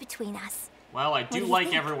 places between us. Well, I do do you like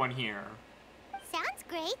think? everyone here. Sounds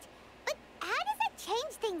great, but how does it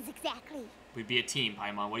change things exactly? We'd be a team,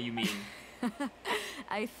 Paimon. What do you mean?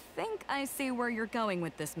 I think I see where you're going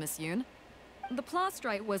with this, Miss Yun. The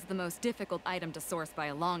plastrite was the most difficult item to source by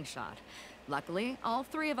a long shot. Luckily, all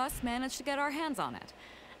 3 of us managed to get our hands on it.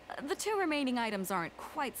 The 2 remaining items aren't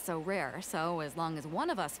quite so rare, so as long as one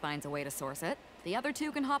of us finds a way to source it, the other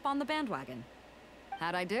 2 can hop on the bandwagon.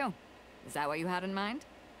 How'd I do? Is that what you had in mind?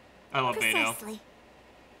 I love Beidou. Precisely.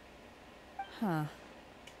 Huh.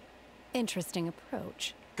 Interesting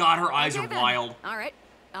approach. God, her eyes Okay are then. wild. All right,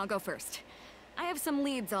 I'll go first. I have some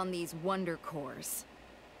leads on these wonder cores.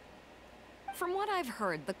 From what I've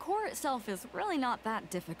heard, the core itself is really not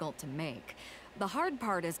that difficult to make. The hard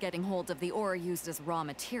part is getting hold of the ore used as raw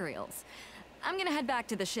materials. I'm gonna head back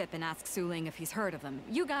to the ship and ask Su Ling if he's heard of them.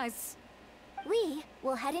 You guys... We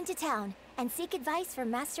will head into town and seek advice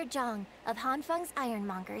from Master Zhang of Hanfeng's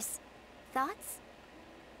Ironmongers. Thoughts?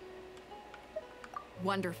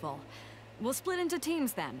 Wonderful. We'll split into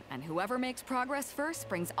teams then, and whoever makes progress first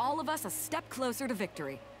brings all of us a step closer to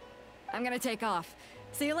victory. I'm gonna take off.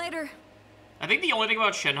 See you later. I think the only thing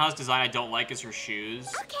about Shenhe's design I don't like is her shoes.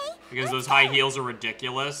 Okay. Because those high heels are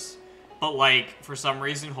ridiculous. But, like, for some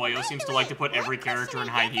reason, Hoyo seems to like to put every character in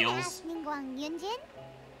high heels.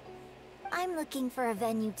 I'm looking for a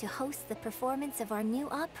venue to host the performance of our new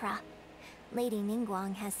opera. Lady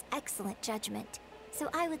Ningguang has excellent judgment,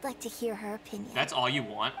 so I would like to hear her opinion. That's all you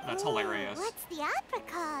want? That's hilarious. What's the opera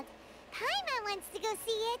called? Paimon wants to go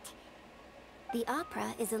see it. The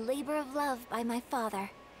opera is a labor of love by my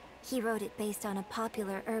father. He wrote it based on a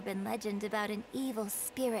popular urban legend about an evil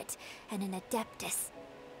spirit and an adeptus.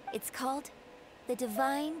 It's called The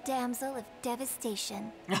Divine Damsel of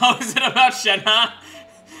Devastation. Oh, is it about Shenhe?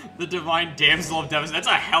 The Divine Damsel of Devastation.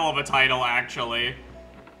 That's a hell of a title, actually.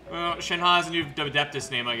 Well, Shenhe has a new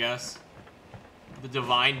Adeptus name, I guess. The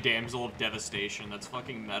Divine Damsel of Devastation. That's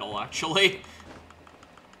fucking metal, actually.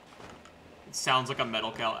 It sounds like a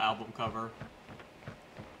metal album cover.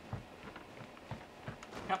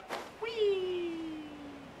 Yep. Whee!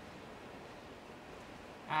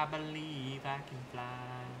 I believe I can fly.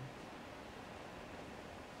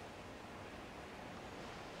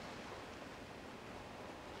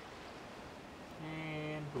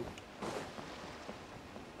 And boop.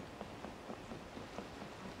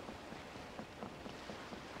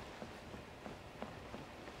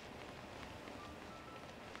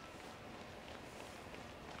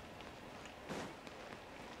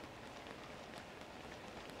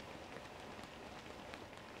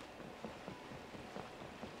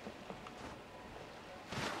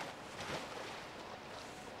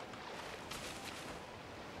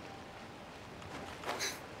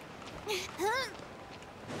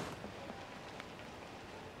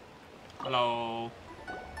 Hello.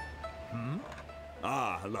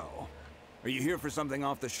 Ah, hello. Are you here for something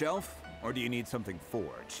off the shelf, or do you need something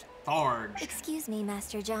forged? Forged. Excuse me,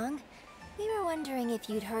 Master Zhang. We were wondering if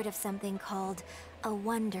you'd heard of something called a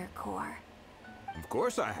Wonder Core. Of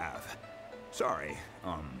course I have. Sorry,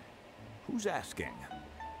 who's asking?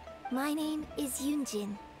 My name is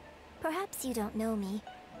Yunjin. Perhaps you don't know me,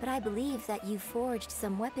 but I believe that you forged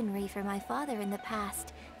some weaponry for my father in the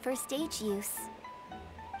past, for stage use.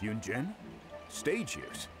 Yunjin? Stage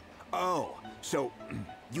use? Oh, so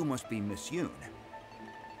you must be Miss Yoon.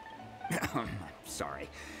 Sorry,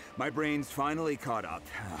 my brain's finally caught up.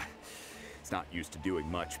 It's not used to doing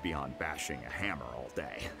much beyond bashing a hammer all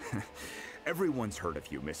day. Everyone's heard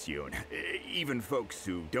of you, Miss Yoon. Even folks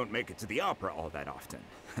who don't make it to the opera all that often.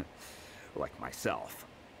 Like myself.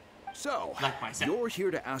 So, you're here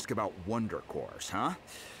to ask about Wonder Cores, huh?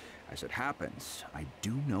 As it happens, I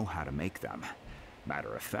do know how to make them.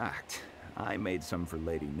 Matter of fact, I made some for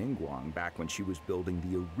Lady Ningguang back when she was building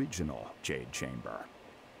the original Jade Chamber.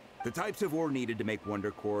 The types of ore needed to make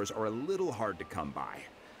Wonder Cores are a little hard to come by.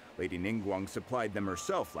 Lady Ningguang supplied them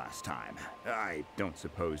herself last time. I don't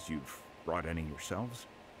suppose you've brought any yourselves?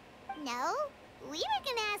 No, we were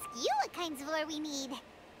gonna ask you what kinds of ore we need.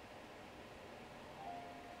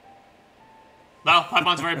 Well,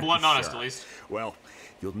 Paimon's very blunt and honest, Sure. at least. Well,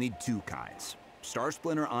 you'll need two kinds. Star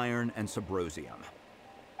Splinter Iron and Subrosium.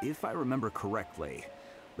 If I remember correctly,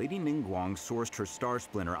 Lady Ningguang sourced her Star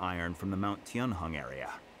Splinter Iron from the Mount Tianheng area.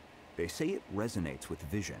 They say it resonates with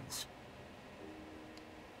visions.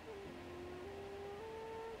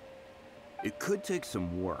 It could take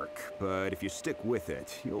some work, but if you stick with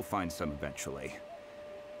it, you'll find some eventually.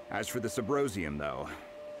 As for the Subrosium, though,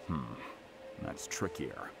 that's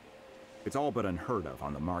trickier. It's all but unheard of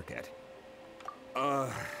on the market.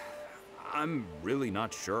 I'm really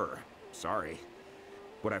not sure. Sorry.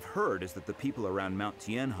 What I've heard is that the people around Mount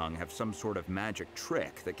Tianheng have some sort of magic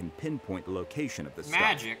trick that can pinpoint the location of the stuff.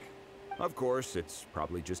 Magic? Of course, it's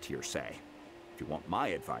probably just hearsay. If you want my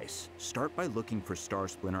advice, start by looking for Star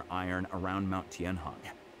Splinter Iron around Mount Tianheng.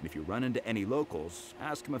 And if you run into any locals,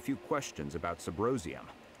 ask them a few questions about Subrosium.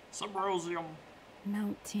 Subrosium.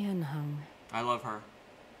 Mount Tianheng. I love her.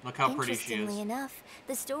 Look how pretty she is. Interestingly enough,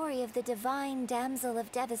 the story of the Divine Damsel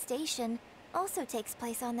of Devastation also takes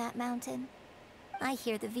place on that mountain. I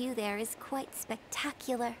hear the view there is quite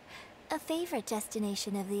spectacular. A favorite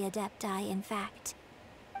destination of the Adepti, in fact.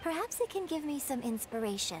 Perhaps it can give me some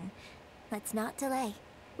inspiration. Let's not delay.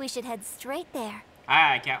 We should head straight there.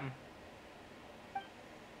 Aye, Captain.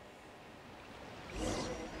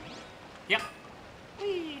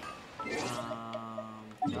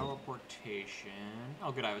 teleportation.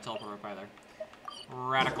 Oh, good, I have a teleport right by there.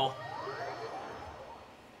 Radical.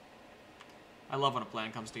 I love when a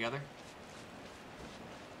plan comes together.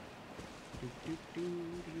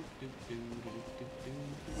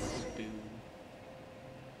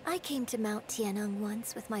 I came to Mount Tianeng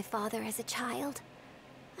once with my father as a child.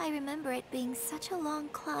 I remember it being such a long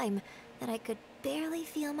climb that I could barely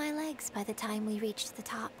feel my legs by the time we reached the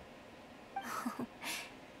top.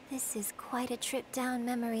 This is quite a trip down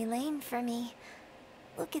memory lane for me.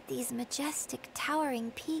 Look at these majestic,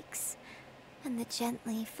 towering peaks, and the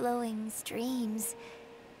gently flowing streams.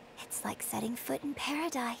 It's like setting foot in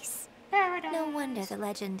paradise. No wonder the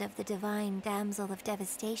legend of the divine damsel of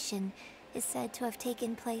devastation is said to have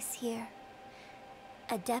taken place here.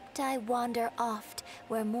 Adepti wander oft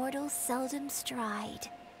where mortals seldom stride.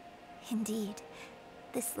 Indeed,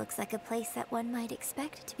 this looks like a place that one might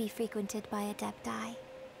expect to be frequented by Adepti.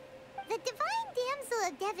 The divine damsel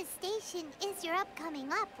of devastation is your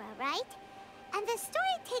upcoming opera, right? And the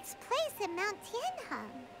story takes place in Mount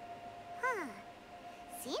Tianheng. Huh.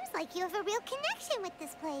 Seems like you have a real connection with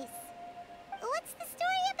this place. What's the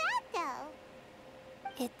story about,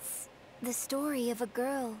 though? It's the story of a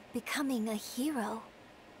girl becoming a hero.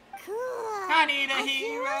 Cool. I need a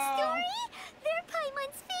hero story? They're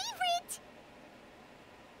Paimon's favorite.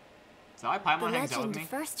 So Paimon hangs out The with me. legend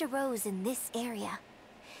first arose in this area.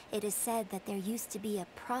 It is said that there used to be a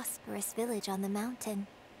prosperous village on the mountain.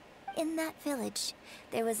 In that village,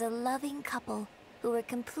 there was a loving couple who were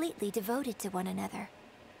completely devoted to one another.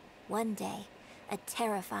 One day, a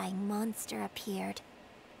terrifying monster appeared.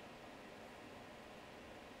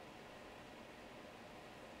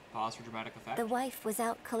 Pause for dramatic effect. The wife was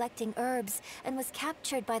out collecting herbs and was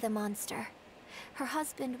captured by the monster. Her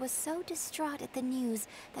husband was so distraught at the news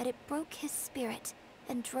that it broke his spirit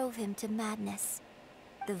and drove him to madness.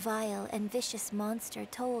 The vile and vicious monster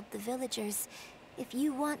told the villagers, "If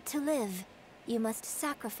you want to live, you must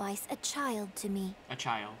sacrifice a child to me." A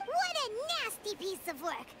child. What a nasty piece of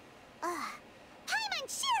work! Ugh. Paimon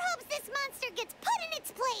sure hopes this monster gets put in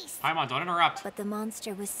its place! Paimon, don't interrupt. But the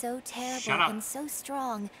monster was so Shut terrible up. and so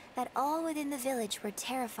strong that all within the village were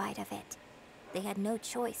terrified of it. They had no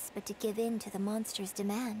choice but to give in to the monster's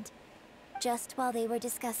demand. Just while they were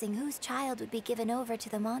discussing whose child would be given over to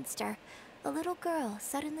the monster, a little girl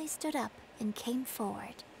suddenly stood up and came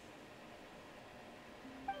forward.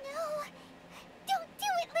 No! Don't do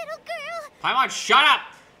it, little girl! Paimon, shut up!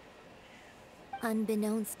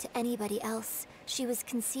 Unbeknownst to anybody else, she was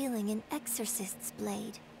concealing an exorcist's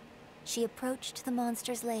blade. She approached the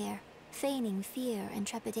monster's lair, feigning fear and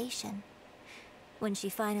trepidation. When she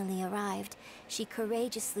finally arrived, she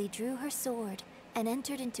courageously drew her sword and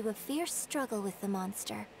entered into a fierce struggle with the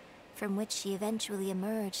monster, from which she eventually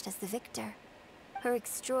emerged as the victor. Her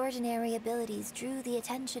extraordinary abilities drew the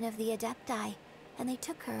attention of the Adepti, and they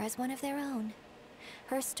took her as one of their own.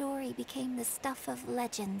 Her story became the stuff of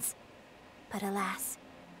legends. But alas,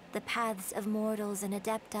 the paths of mortals and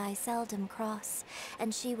Adepti seldom cross,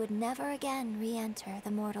 and she would never again re-enter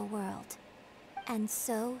the mortal world. And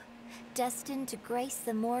so, destined to grace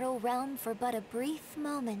the mortal realm for but a brief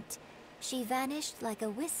moment, she vanished like a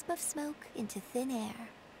wisp of smoke into thin air.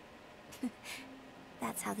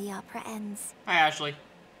 That's how the opera ends. Hi, Ashley.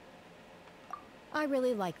 I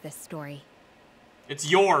really like this story, It's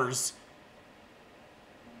yours.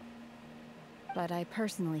 but I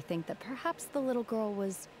personally think that perhaps the little girl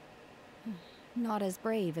was not as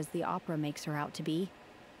brave as the opera makes her out to be.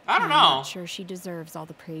 I don't I'm know. not sure she deserves all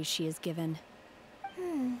the praise she is given.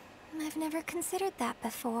 I've never considered that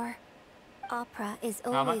before. Opera is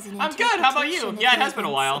How about- always an I'm good, how about you? interpretation of Yeah, it the has been a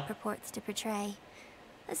events while. it purports to portray.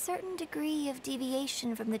 A certain degree of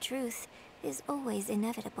deviation from the truth is always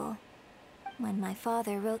inevitable. When my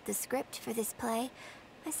father wrote the script for this play,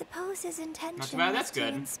 I suppose his intention bad, was that's to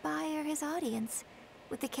good. inspire his audience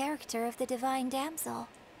with the character of the divine damsel.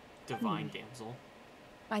 Divine damsel.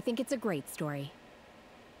 I think it's a great story.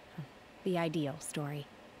 The ideal story.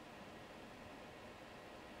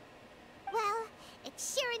 Well, it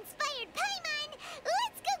sure inspired Paimon!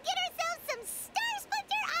 Let's go get ourselves some Star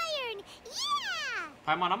Splinter Iron! Yeah!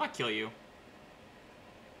 Paimon, I'm gonna kill you.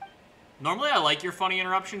 Normally I like your funny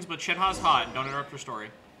interruptions, but Shenha's hot and don't interrupt your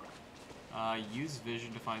story. Use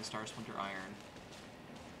vision to find Star Splinter Iron.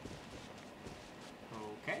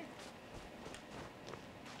 Okay.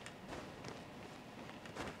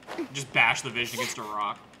 Just bash the vision against a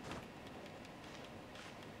rock.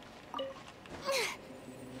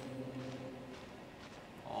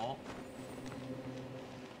 Oh.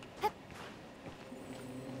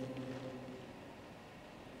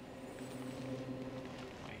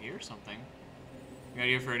 I hear something. You got to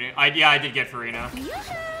get Farina? Yeah, I did get Farina.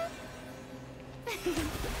 Yoo-hoo!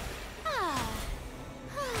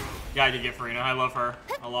 Yeah, I did get Farina. I love her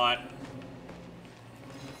a lot.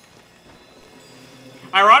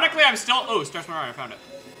 Ironically, I'm still... Oh, Star Smart, I found it.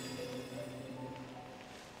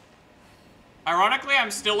 Ironically,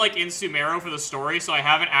 I'm still, like, in Sumeru for the story, so I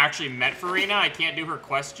haven't actually met Farina. I can't do her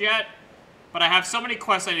quest yet. But I have so many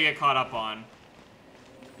quests I need to get caught up on.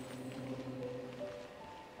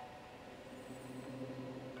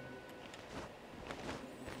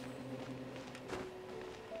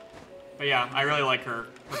 But yeah, I really like her.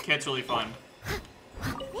 Her kit's really fun.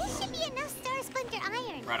 This should be enough Star Splinter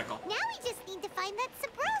iron. Radical. Now we just need to find that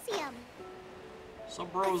Subrosium.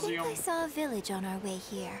 I think I saw a village on our way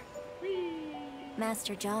here.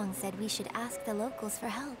 Master Zhang said we should ask the locals for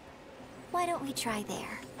help. Why don't we try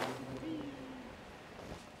there?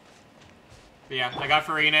 But yeah, I got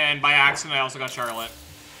Farina, and by accident, I also got Charlotte.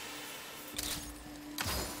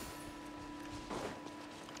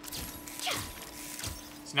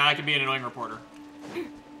 So now I can be an annoying reporter.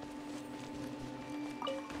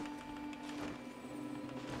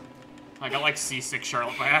 I got like C6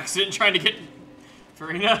 Charlotte by accident trying to get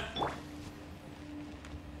Farina.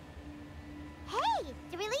 Hey,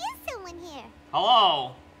 there really is someone here.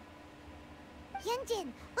 Hello. Yunjin,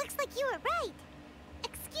 looks like you were right.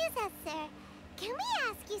 Excuse us, sir. Can we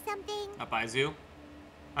ask you something? Got Baizu.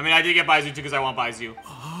 I mean, I did get Baizu too because I want Baizu.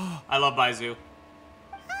 I love Baizu.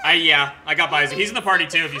 Yeah, I got Baizu. He's in the party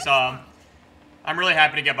too if you saw him. I'm really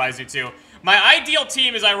happy to get Baizu too. My ideal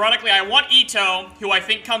team is, ironically, I want Ito, who I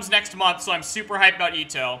think comes next month, so I'm super hyped about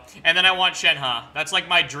Ito. And then I want Shenhe. That's like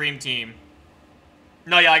my dream team.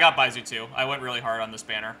 No, yeah, I got Baizu too. I went really hard on this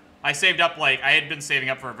banner. I saved up, like, I had been saving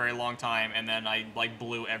up for a very long time, and then I, like,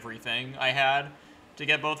 blew everything I had to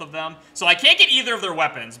get both of them. So I can't get either of their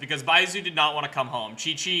weapons, because Baizu did not want to come home.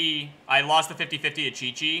 Chi-Chi, I lost the 50-50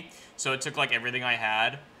 to Chi-Chi, so it took, like, everything I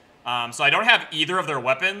had. So I don't have either of their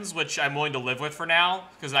weapons, which I'm willing to live with for now,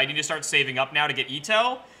 because I need to start saving up now to get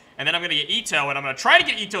Ito. And then I'm going to get Ito, and I'm going to try to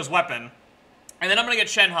get Ito's weapon. And then I'm going to get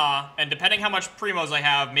Shenhe, and depending how much Primos I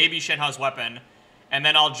have, maybe Shenhe's weapon. And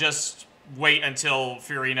then I'll just wait until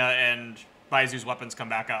Farina and Baizu's weapons come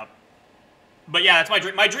back up. But yeah, that's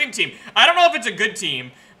my dream team. I don't know if it's a good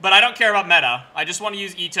team, but I don't care about meta. I just want to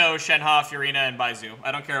use Ito, Shenhe, Farina, and Baizu.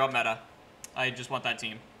 I don't care about meta. I just want that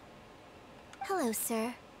team. Hello,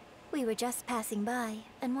 sir. We were just passing by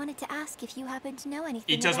and wanted to ask if you happen to know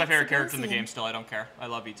anything Ito's my about favorite character in the Subrosium. game still. I don't care. I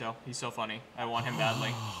love Ito. He's so funny. I want him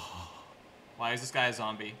badly. Why is this guy a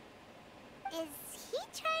zombie? Is he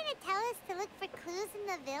trying to tell us to look for clues in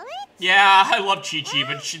the village? Yeah, I love Chi-Chi,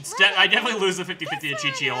 but I definitely lose the 50-50 to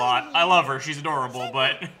Chi-Chi a lot. I love her. She's adorable,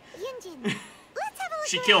 but Yunjin, let's have a look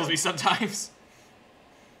she around. kills me sometimes.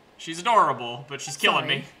 She's adorable, but she's killing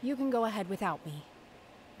Sorry, me. You can go ahead without me.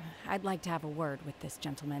 I'd like to have a word with this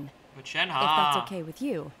gentleman. But Shenhe... If that's okay with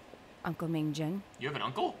you, Uncle Mingjin. You have an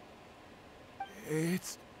uncle?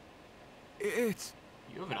 It's... You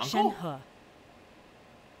have an uncle? Shenhe.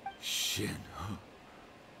 Shenhe.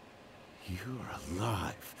 You're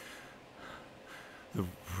alive. The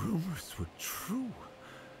rumors were true.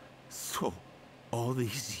 So, all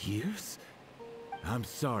these years? I'm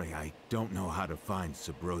sorry, I don't know how to find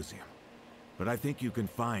Subrosium. But I think you can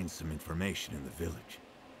find some information in the village.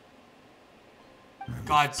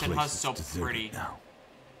 God, This Shenhe's place is so deserted pretty. now.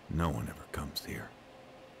 No one ever comes here.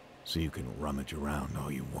 So you can rummage around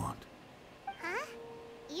all you want. Huh?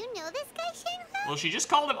 You know this guy, Shenhe? Well, she just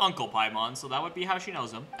called him Uncle Paimon, so that would be how she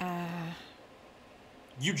knows him.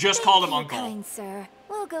 You just called him Thank you, Uncle. kind sir.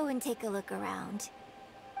 We'll go and take a look around.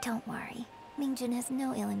 Don't worry. Mingjin has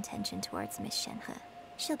no ill intention towards Miss Shenhe.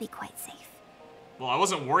 She'll be quite safe. Well, I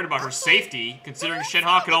wasn't worried about her safety, considering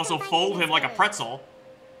Shenhe could also fold him like a pretzel.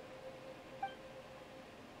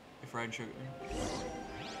 If Raiden Shogun...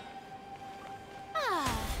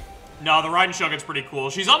 No, the Raiden Shogun's pretty cool.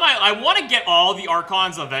 She's on my... I want to get all the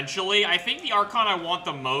Archons eventually. I think the Archon I want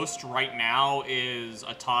the most right now is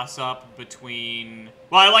a toss-up between...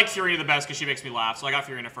 Well, I like Furina the best because she makes me laugh, so I got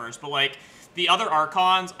Furina first. But, like, the other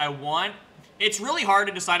Archons I want... It's really hard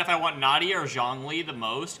to decide if I want Nadia or Zhongli the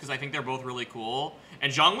most, because I think they're both really cool.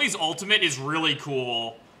 And Zhongli's ultimate is really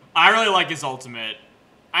cool. I really like his ultimate.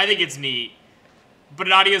 I think it's neat. But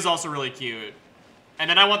Nadia is also really cute. And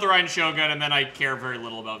then I want the Raiden Shogun, and then I care very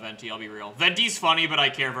little about Venti, I'll be real. Venti's funny, but I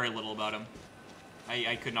care very little about him.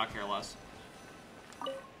 I could not care less.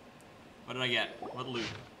 What did I get? What loot?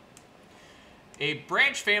 A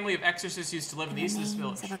branch family of exorcists used to live in the east of this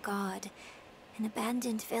village. Remains of a god. An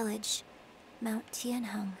abandoned village. Mount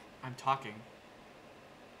Tianheng. I'm talking.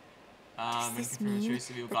 Does this mean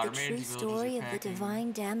that the true story of the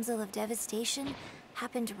divine damsel of devastation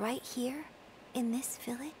happened right here, in this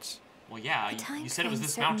village? Well, yeah, The time you said it was frame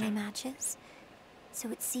this certainly mountain. matches,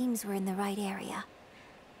 so it seems we're in the right area.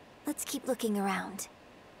 Let's keep looking around.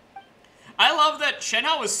 I love that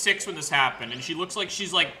Shenhe was 6 when this happened, and she looks like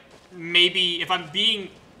she's like, maybe, if I'm being,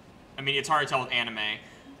 I mean, it's hard to tell with anime,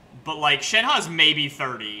 but like, Shenhe's maybe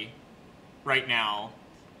 30 right now,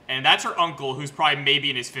 and that's her uncle, who's probably maybe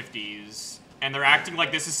in his 50s, and they're acting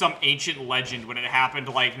like this is some ancient legend when it happened,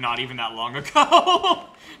 like, not even that long ago.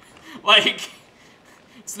 Like,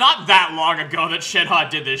 it's not that long ago that Shenhe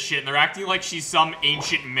did this shit, and they're acting like she's some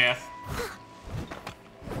ancient myth.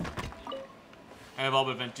 I have all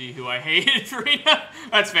but Venti, who I hated, Farina.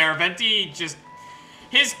 That's fair. Venti just...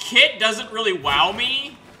 His kit doesn't really wow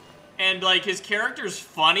me. And, like, his character's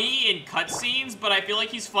funny in cutscenes, but I feel like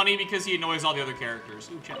he's funny because he annoys all the other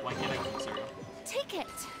characters. Ooh, chat, why can't I get this area? Take it.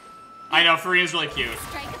 I know, Farina's really cute.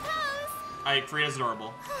 Strike a pose. Farina's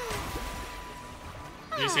adorable.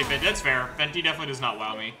 Did you say Venti? That's fair. Venti definitely does not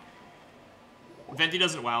wow me. Venti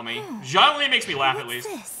doesn't wow me. Jean-Louis makes me laugh, at least.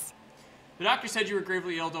 This? The doctor said you were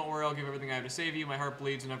gravely ill. Don't worry, I'll give everything I have to save you. My heart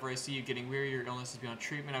bleeds whenever I see you getting weary. Your illness is beyond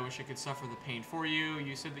treatment. I wish I could suffer the pain for you.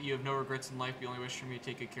 You said that you have no regrets in life. You only wish for me to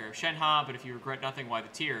take good care of Shenhe. But if you regret nothing, why the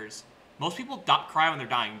tears? Most people cry when they're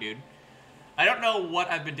dying, dude. I don't know what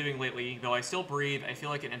I've been doing lately, though I still breathe. I feel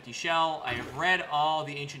like an empty shell. I have read all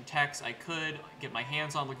the ancient texts I could get my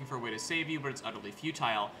hands on looking for a way to save you, but it's utterly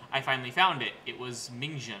futile. I finally found it. It was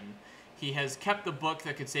Mingjin. He has kept the book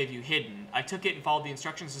that could save you hidden. I took it and followed the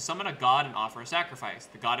instructions to summon a god and offer a sacrifice.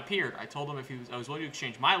 The god appeared. I told him I was willing to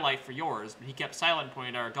exchange my life for yours, but he kept silent and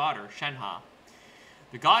pointed at our daughter, Shenhe.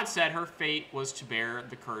 The god said her fate was to bear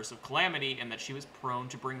the curse of calamity and that she was prone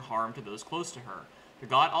to bring harm to those close to her. The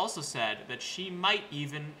god also said that she might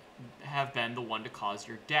even have been the one to cause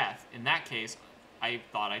your death. In that case, I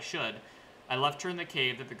thought I should. I left her in the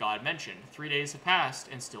cave that the god mentioned. 3 days have passed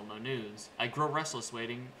and still no news. I grow restless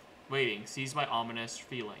waiting, seized by ominous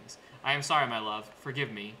feelings. I am sorry, my love.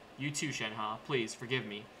 Forgive me. You too, Shenhe. Please, forgive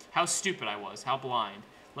me. How stupid I was. How blind.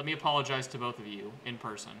 Let me apologize to both of you, in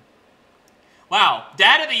person. Wow.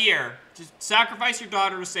 Dad of the year. Just sacrifice your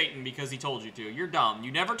daughter to Satan because he told you to. You're dumb. You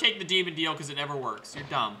never take the demon deal because it never works. You're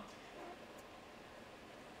dumb.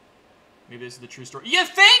 Maybe this is the true story. You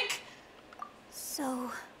think?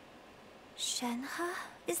 So... Shenhe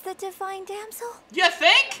is the divine damsel? You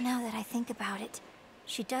think? Now that I think about it,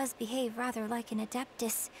 she does behave rather like an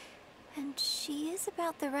adeptus, and she is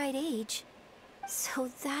about the right age. So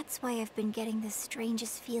that's why I've been getting the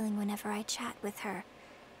strangest feeling whenever I chat with her.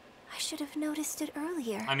 I should have noticed it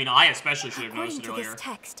earlier. I mean, I especially should have noticed it earlier. According to this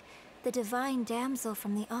text, the divine damsel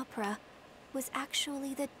from the opera was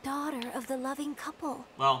actually the daughter of the loving couple.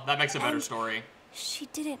 Well, that makes a better story. She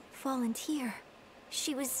didn't volunteer.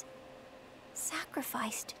 She was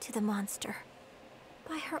sacrificed to the monster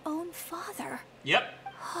by her own father. Yep.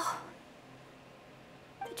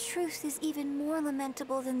 The truth is even more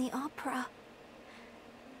lamentable than the opera.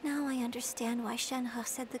 Now I understand why Shenhe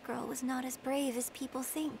said the girl was not as brave as people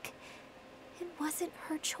think. It wasn't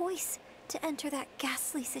her choice to enter that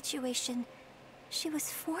ghastly situation. She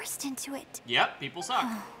was forced into it. Yep, people suck.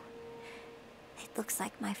 It looks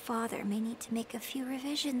like my father may need to make a few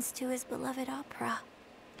revisions to his beloved opera.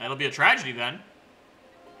 That'll be a tragedy then.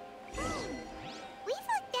 We've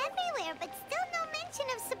looked everywhere, but still no mention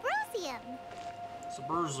of Subrosium.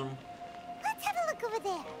 Subursum. Let's have a look over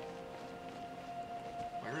there.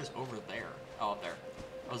 Where is over there? Oh, up there.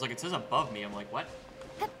 I was like, it says above me. I'm like, what?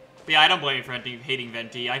 But yeah, I don't blame you for hating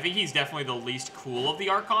Venti. I think he's definitely the least cool of the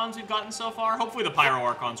Archons we've gotten so far. Hopefully the Pyro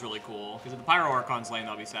Archon's really cool, because if the Pyro Archon's lame,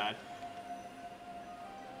 that'll be sad.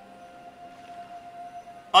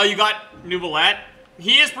 Oh, you got Nuvolette?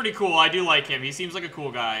 He is pretty cool. I do like him. He seems like a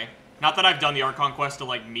cool guy. Not that I've done the Archon quest to,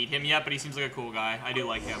 like, meet him yet, but he seems like a cool guy. I do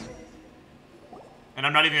like him. And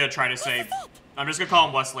I'm not even going to try to say... I'm just going to call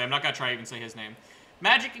him Wesley. I'm not going to try to even say his name.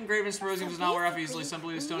 Magic engraven Symposium does not wear off easily. Some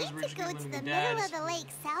believe the stone is rich in living dead. Middle of the lake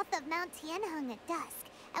south of Mount Tianheng at dusk,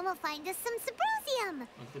 and we'll find us some Subrosium. Look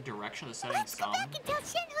at the direction of the setting Let's go back and tell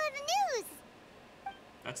Shenhe the news.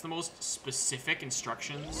 That's the most specific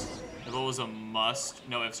instructions. If it was a must,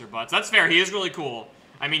 no ifs or buts. That's fair. He is really cool.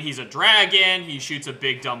 I mean, he's a dragon. He shoots a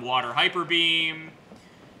big dumb water hyper beam.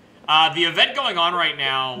 The event going on right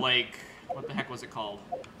now, like, what the heck was it called?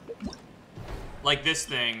 Like this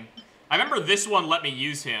thing. I remember this one let me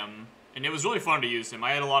use him, and it was really fun to use him.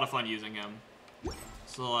 I had a lot of fun using him.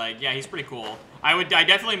 So, like, yeah, he's pretty cool. I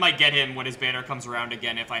definitely might get him when his banner comes around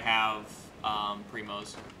again if I have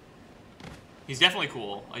Primos. He's definitely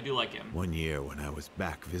cool. I do like him. One year when I was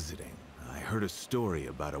back visiting, I heard a story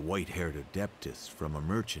about a white-haired adeptus from a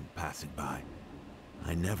merchant passing by.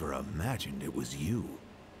 I never imagined it was you.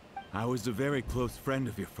 I was a very close friend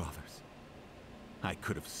of your father's. I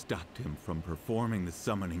could have stopped him from performing the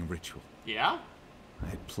summoning ritual. Yeah? I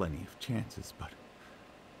had plenty of chances, but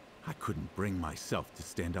I couldn't bring myself to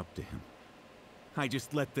stand up to him. I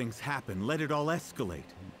just let things happen, let it all escalate.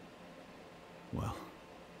 Well,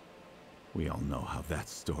 we all know how that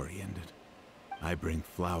story ended. I bring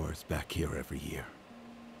flowers back here every year.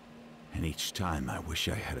 And each time I wish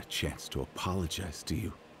I had a chance to apologize to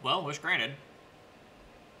you. Well, wish granted.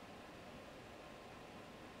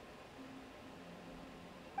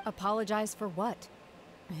 Apologize for what?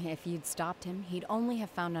 If you'd stopped him, he'd only have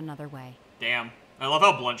found another way. Damn. I love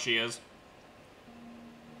how blunt she is.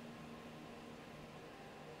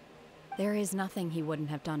 There is nothing he wouldn't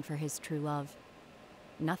have done for his true love.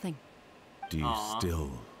 Nothing. Do you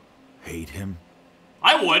still hate him?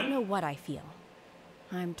 I would. I don't know what I feel.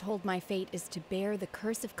 I'm told my fate is to bear the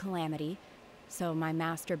curse of calamity, so my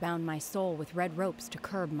master bound my soul with red ropes to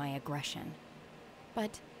curb my aggression.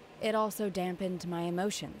 But it also dampened my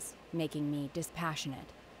emotions, making me dispassionate,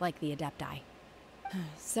 like the Adepti.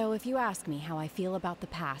 So if you ask me how I feel about the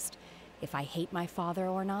past, if I hate my father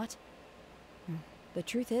or not, the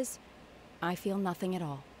truth is, I feel nothing at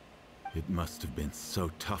all. It must have been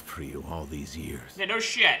so tough for you all these years. Yeah, no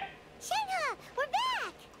shit. Shenhe, we're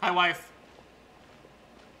back! Hi, wife.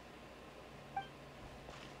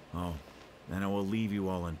 Oh, then I will leave you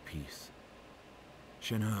all in peace.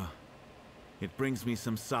 Shenhe, it brings me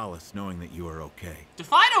some solace knowing that you are okay.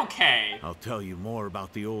 Define okay. I'll tell you more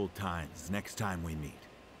about the old times next time we meet.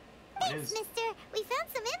 Thanks, mister. We found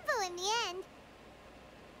some info in the end.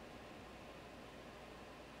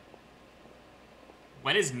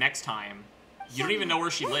 When is next time? You don't even know where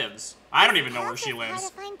she lives. I don't even know where she How lives.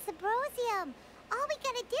 to find Sabrosium. All we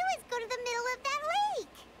gotta do is go to the middle of that lake.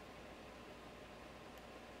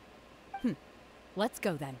 Let's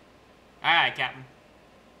go then. Alright, Captain.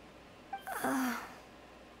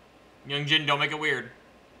 Young Jin, don't make it weird.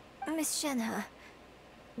 Miss Shenhe,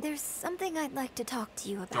 there's something I'd like to talk to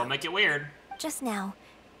you about. Don't make it weird. Just now,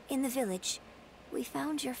 in the village, we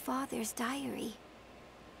found your father's diary.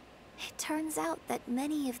 It turns out that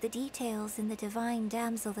many of the details in the Divine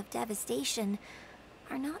Damsel of Devastation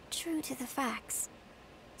are not true to the facts.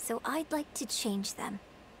 So I'd like to change them.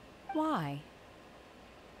 Why?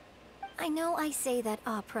 I know I say that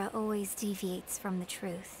opera always deviates from the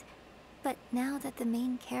truth, but now that the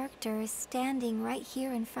main character is standing right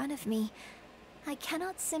here in front of me, I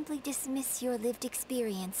cannot simply dismiss your lived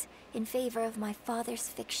experience in favor of my father's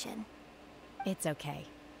fiction. It's okay.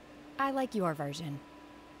 I like your version.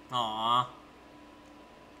 Aww.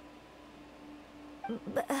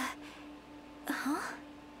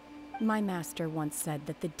 My master once said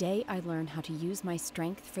that the day I learn how to use my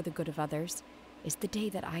strength for the good of others is the day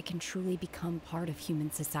that I can truly become part of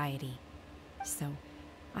human society. So,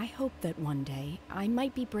 I hope that one day I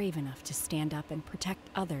might be brave enough to stand up and protect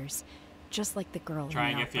others, just like the girl Try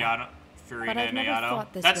in and the get opera. Fiorina But I've and never Ayato.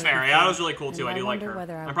 thought this That's way fair. before, Ayato's really cool too. and I do like wonder her.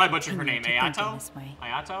 whether I I'm will probably butchering her name. continue to think in Ayato? this way.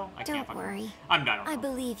 Ayato? I can't Don't fucking... worry. I'm done. I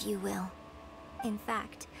believe you will. In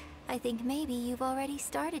fact, I think maybe you've already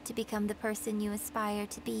started to become the person you aspire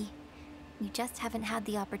to be. You just haven't had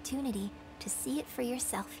the opportunity to see it for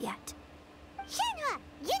yourself yet. Shenhe,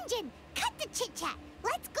 Yunjin, cut the chit-chat.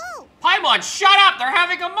 Let's go. Paimon, shut up! They're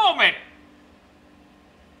having a moment!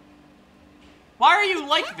 Why are you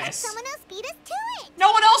like this? Someone else beat us to it.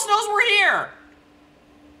 No one else knows we're here!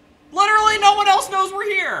 Literally no one else knows we're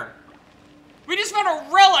here! We just found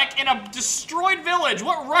a relic in a destroyed village.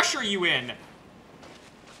 What rush are you in?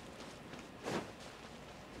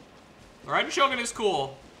 The Raiden Shogun is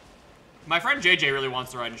cool. My friend JJ really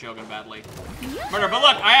wants the Raiden Shogun badly. Murder, but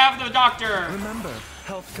look, I have the doctor! Remember,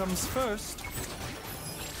 health comes first.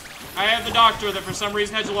 I have the doctor that for some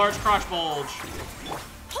reason has a large crotch bulge.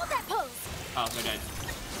 Hold that pose. Oh, they're dead.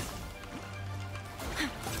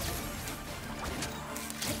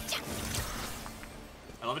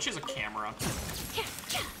 I love that she has a camera.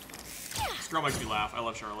 This girl makes me laugh. I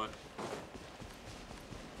love Charlotte.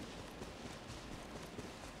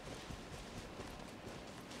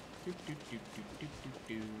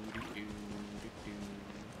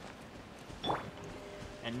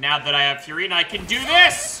 And now that I have Fiorina, I can do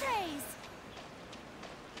this!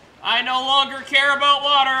 I no longer care about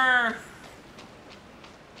water!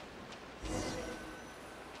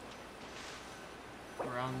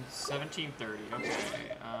 Around 1730,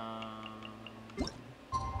 okay.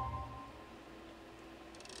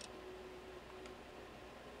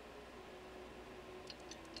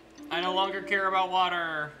 I no longer care about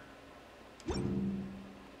water.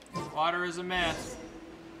 Water is a myth.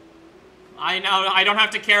 I don't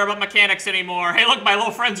have to care about mechanics anymore. Hey, look, my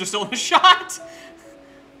little friends are still in the shot.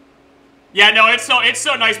 Yeah, no, it's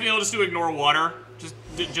so nice being able just to ignore water,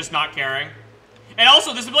 just not caring. And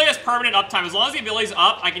also, this ability has permanent uptime. As long as the ability's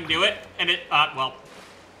up, I can do it. And it, well,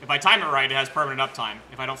 if I time it right, it has permanent uptime.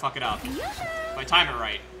 If I don't fuck it up. If I time it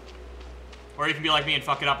right. Or you can be like me and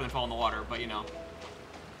fuck it up and then fall in the water, but you know.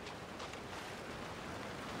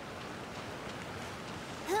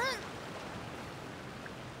 Where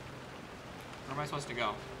am I supposed to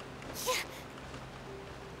go?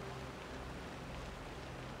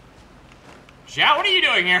 Zhao, what are you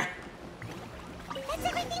doing here? That's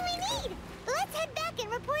everything we need. Let's head back and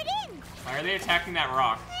report in. Why are they attacking that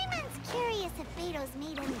rock? Paimon's curious if Beto's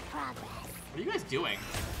made any progress. What are you guys doing?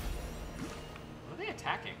 What are they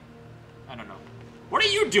attacking? I don't know. What are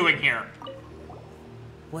you doing here?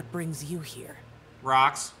 What brings you here?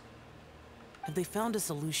 Rocks. Have they found a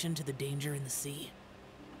solution to the danger in the sea?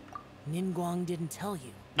 Ningguang didn't tell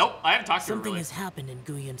you. Nope, I haven't talked to her Something really. has happened in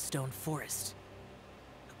Guyan Stone Forest.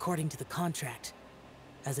 According to the contract,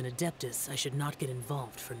 as an Adeptus, I should not get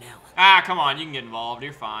involved for now. Ah, come on, you can get involved.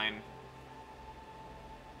 You're fine.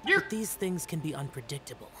 But these things can be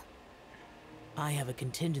unpredictable. I have a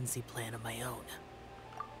contingency plan of my own.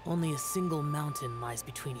 Only a single mountain lies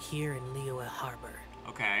between here and Liyue Harbor.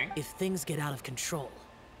 Okay. If things get out of control,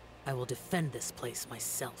 I will defend this place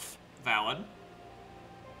myself. Valid.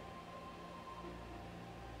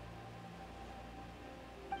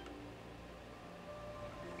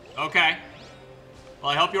 Okay.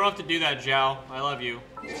 Well, I hope you don't have to do that, Zhao. I love you.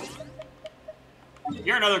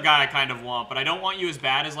 You're another guy I kind of want, but I don't want you as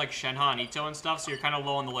bad as, like, Shenhe and Ito and stuff, so you're kind of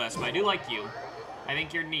low on the list. But I do like you. I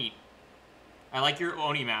think you're neat. I like your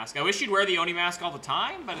Oni mask. I wish you'd wear the Oni mask all the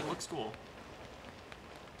time, but it looks cool.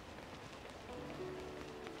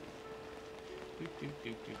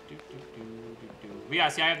 But yeah,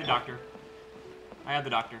 see, I have the doctor. I have the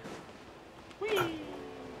doctor. Whee!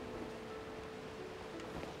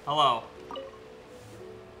 Hello.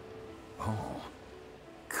 Oh,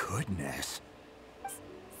 goodness.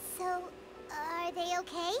 So, are they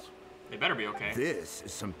okay? They better be okay. This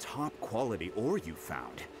is some top quality ore you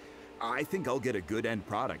found. I think I'll get a good end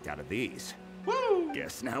product out of these. Woo!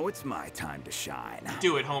 Guess now it's my time to shine.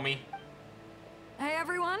 Do it, homie. Hey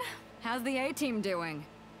everyone, how's the A-team doing?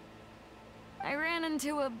 I ran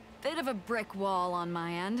into a bit of a brick wall on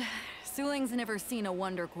my end. Suling's never seen a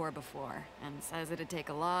Wonder Core before, and says it'd take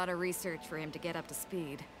a lot of research for him to get up to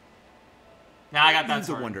speed. Nah, I got that Leave the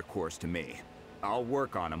sorted. Wonder Cores to me. I'll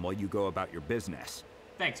work on them while you go about your business.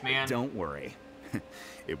 Thanks, man. Don't worry.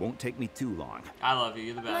 It won't take me too long. I love you.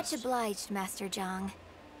 You're the best. Much obliged, Master Zhang.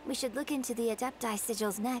 We should look into the Adepti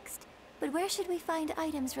sigils next. But where should we find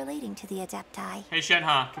items relating to the Adepti? Hey,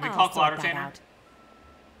 Shenhe, can we I'll call sort Cloud that Retainer? out.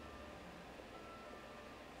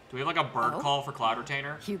 Do we have like a bird call for Cloud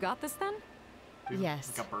Retainer? You got this then? Do we have,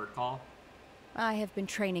 Yes. Like a bird call? I have been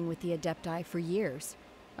training with the Adepti for years.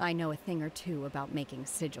 I know a thing or two about making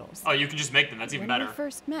sigils. Oh, you can just make them. That's even When better. we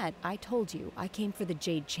first met, I told you I came for the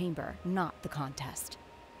Jade Chamber, not the contest.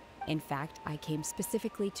 In fact, I came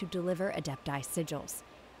specifically to deliver Adepti sigils.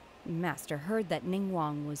 Master heard that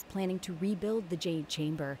Ningguang was planning to rebuild the Jade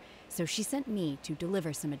Chamber, so she sent me to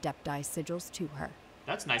deliver some Adepti sigils to her.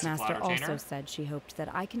 That's nice of Master Cloud Retainer. also said she hoped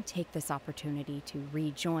that I can take this opportunity to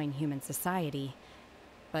rejoin human society.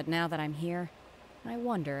 But now that I'm here, I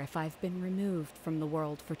wonder if I've been removed from the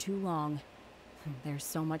world for too long. There's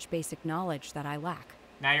so much basic knowledge that I lack.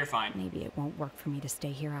 Now you're fine. Maybe it won't work for me to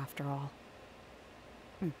stay here after all.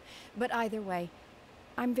 But either way,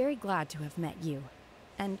 I'm very glad to have met you.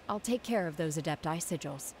 And I'll take care of those Adepti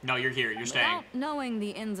sigils. No, you're here. You're staying. Without knowing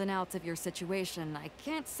the ins and outs of your situation, I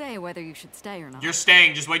can't say whether you should stay or not. You're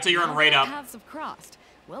staying. Just wait till you're on Now rate that up. paths have crossed.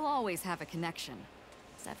 We'll always have a connection.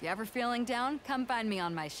 So if you're ever feeling down, come find me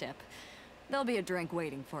on my ship. There'll be a drink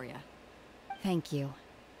waiting for you. Thank you.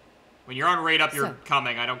 When you're on rate up, you're So,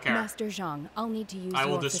 coming. I don't care. Master Zhang, I'll need to use I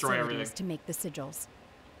will your destroy facilities everything. to make the sigils.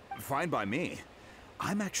 Fine by me.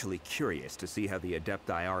 I'm actually curious to see how the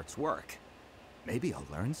Adepti arts work. Maybe I'll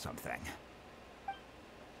learn something.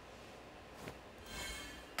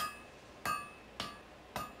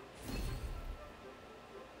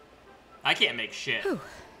 I can't make shit. Whew.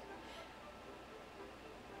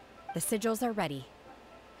 The sigils are ready.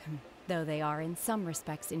 Though they are in some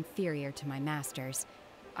respects inferior to my master's,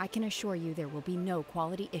 I can assure you there will be no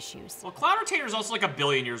quality issues. Well, Cloud Retainer is also like 1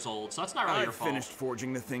 billion years old, so that's not really your I've fault. finished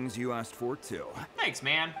forging the things you asked for, too. Thanks,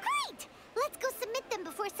 man. Great! Let's go submit them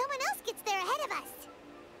before someone else gets there ahead of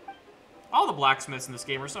us. All the blacksmiths in this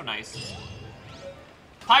game are so nice.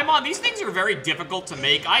 Paimon, these things are very difficult to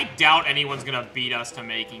make. I doubt anyone's gonna beat us to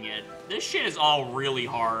making it. This shit is all really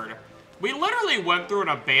hard. We literally went through an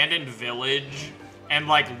abandoned village and,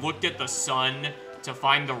 like, looked at the sun to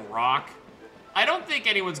find the rock I don't think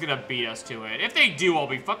anyone's gonna beat us to it. If they do, I'll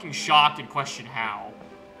be fucking shocked and question how.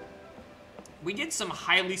 We did some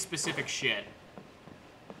highly specific shit.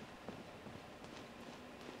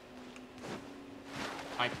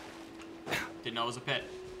 I didn't know it was a pit.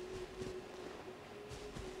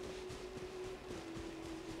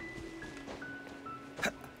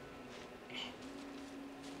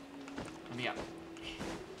 Let me up.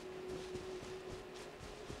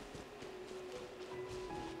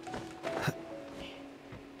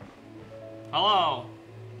 Hello.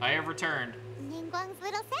 I have returned. Ningguang's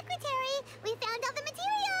little secretary. We found all the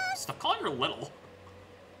materials. Stop calling her little.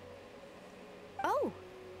 Oh,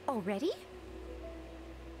 already?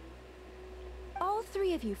 All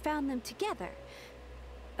three of you found them together.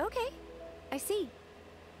 Okay, I see.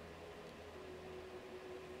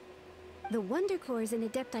 The Wonder Cores and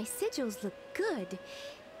Adepti sigils look good.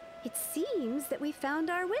 It seems that we found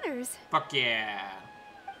our winners. Fuck yeah.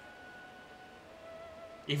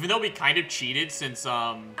 Even though we kind of cheated since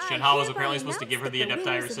Shenhe was apparently supposed to give her the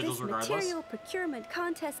Adepti sigils regardless. The material procurement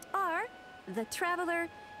contest are the Traveler,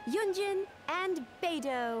 Yunjin, and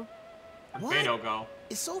Beidou. Where'd Beidou go?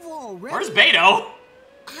 It's over already? Where's Beidou?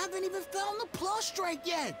 I haven't even found the prostrate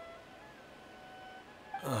yet.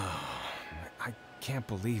 I can't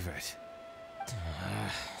believe it.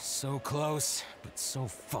 So close, but so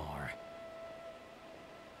far.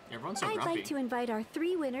 Everyone's so I'd grumpy. like to invite our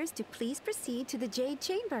three winners to please proceed to the Jade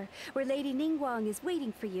Chamber, where Lady Ningguang is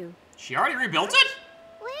waiting for you. She already rebuilt it?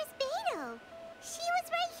 Where's Beidou? She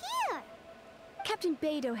was right here. Captain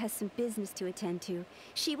Beidou has some business to attend to.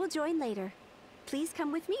 She will join later. Please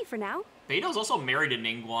come with me for now. Beidou's also married to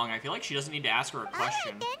Ningguang. I feel like she doesn't need to ask her a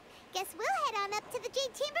question. Alright then, guess we'll head on up to the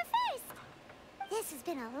Jade Chamber first. This has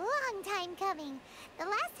been a long time coming. The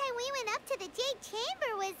last time we went up to the Jade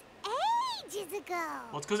Chamber was ages ago.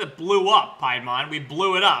 Well, it's because it blew up, Piedmon. We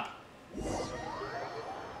blew it up.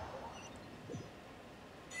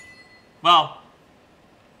 Well,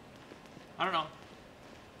 I don't know.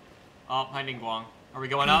 Oh, hi Ningguang. Are we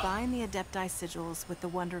going up? Combine the Adepti sigils with the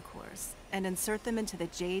Wonder Cores and insert them into the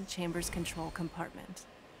Jade Chamber's control compartment.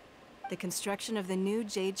 The construction of the new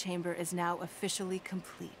Jade Chamber is now officially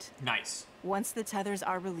complete. Nice. Once the tethers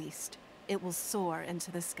are released, it will soar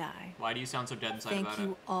into the sky. Why do you sound so dead inside about it? Thank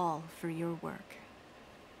you all for your work.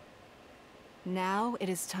 Now it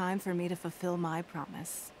is time for me to fulfill my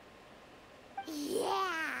promise.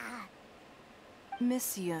 Yeah!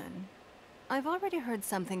 Miss Yun, I've already heard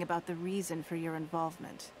something about the reason for your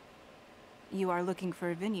involvement. You are looking for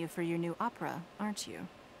a venue for your new opera, aren't you?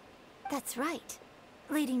 That's right.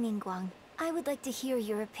 Lady Ningguang, I would like to hear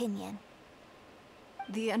your opinion.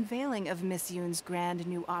 The unveiling of Miss Yun's grand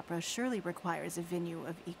new opera surely requires a venue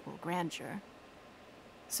of equal grandeur.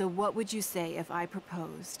 So what would you say if I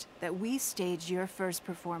proposed that we stage your first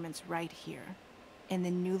performance right here, in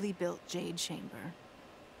the newly built Jade Chamber?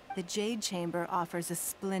 The Jade Chamber offers a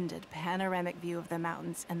splendid panoramic view of the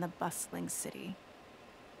mountains and the bustling city.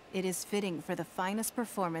 It is fitting for the finest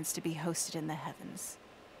performance to be hosted in the heavens.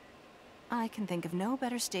 I can think of no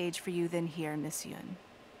better stage for you than here, Miss Yun.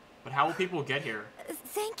 But how will people get here?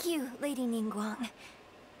 Thank you, Lady Ningguang.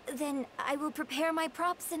 Then I will prepare my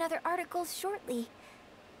props and other articles shortly.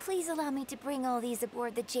 Please allow me to bring all these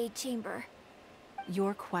aboard the Jade Chamber.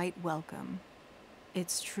 You're quite welcome.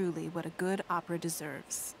 It's truly what a good opera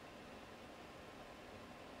deserves.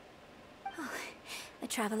 Oh, a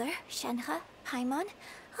traveler, Shenhe, Paimon,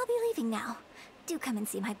 I'll be leaving now. Do come and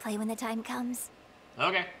see my play when the time comes.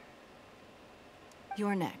 Okay.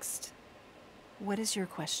 You're next. What is your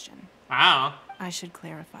question? I I should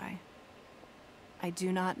clarify. I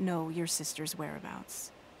do not know your sister's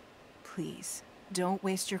whereabouts. Please, don't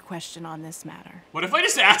waste your question on this matter. What if I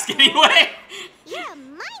just ask anyway? You're a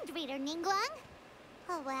mind reader, Ningguang.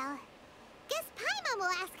 Oh well. Guess Paimon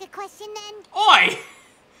will ask a question then. Oi!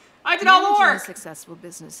 I did all the Managing a work! successful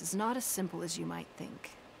business is not as simple as you might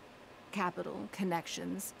think. Capital,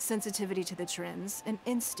 connections, sensitivity to the trends, and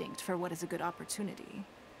instinct for what is a good opportunity.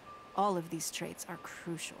 All of these traits are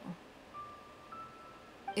crucial.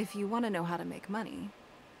 If you want to know how to make money,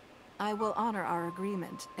 I will honor our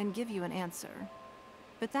agreement and give you an answer.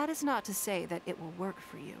 But that is not to say that it will work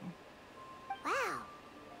for you. Wow.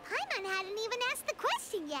 Paimon hadn't even asked the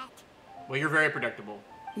question yet. Well, you're very predictable.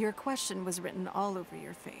 Your question was written all over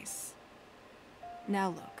your face. Now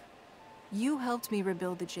look, you helped me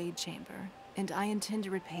rebuild the Jade Chamber, and I intend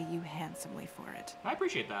to repay you handsomely for it. I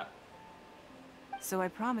appreciate that. So I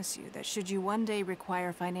promise you that should you one day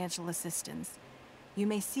require financial assistance, you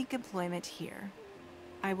may seek employment here.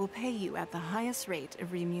 I will pay you at the highest rate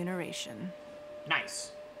of remuneration.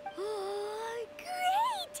 Nice. Oh,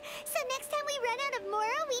 great! So next time we run out of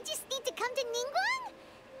Mora, we just need to come to Ningguang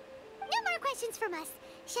questions from us.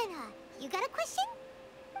 Shenhe, you got a question?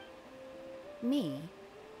 Me?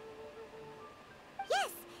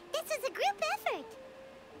 Yes, this is a group effort.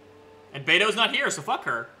 And Beto's not here, so fuck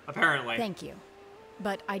her, apparently. Thank you.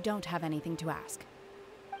 But I don't have anything to ask.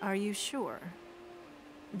 Are you sure?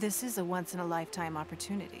 This is a once-in-a-lifetime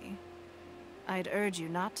opportunity. I'd urge you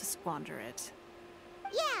not to squander it.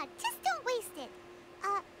 Yeah, just don't waste it.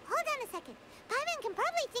 Hold on a second. Paimon can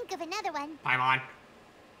probably think of another one. Paimon.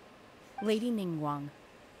 Lady Ningguang,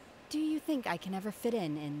 do you think I can ever fit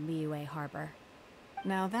in Liyue Harbor?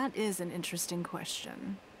 Now that is an interesting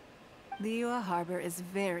question. Liyue Harbor is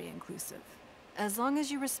very inclusive. As long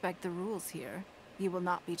as you respect the rules here, you will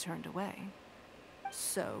not be turned away.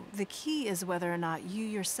 So, the key is whether or not you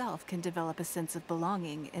yourself can develop a sense of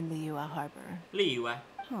belonging in Liyue Harbor. Liyue.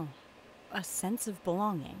 Oh, a sense of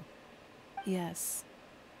belonging. Yes.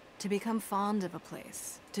 To become fond of a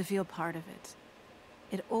place, to feel part of it,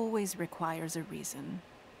 it always requires a reason.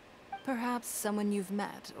 Perhaps someone you've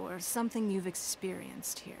met, or something you've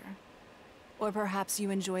experienced here. Or perhaps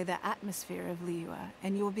you enjoy the atmosphere of Liyue,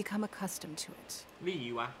 and you will become accustomed to it.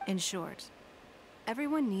 Liyue. In short,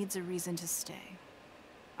 everyone needs a reason to stay.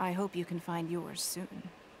 I hope you can find yours soon.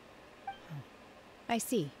 I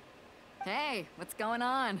see. Hey, what's going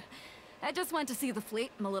on? I just went to see the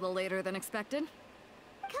fleet. I'm a little later than expected.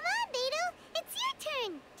 Come on, Beto. It's your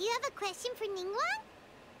turn. Do you have a question for Ningguang?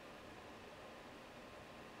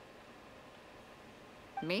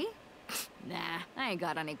 Me? Nah, I ain't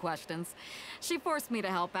got any questions. She forced me to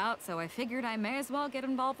help out, so I figured I may as well get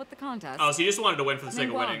involved with the contest. Oh, so you just wanted to win for the sake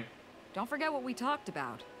of winning. Don't forget what we talked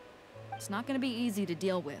about. It's not gonna be easy to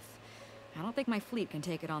deal with. I don't think my fleet can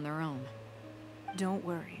take it on their own. Don't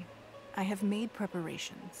worry. I have made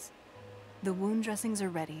preparations. The wound dressings are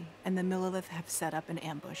ready, and the Millilith have set up an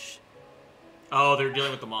ambush. Oh, they're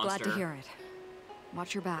dealing with the monster. Glad to hear it.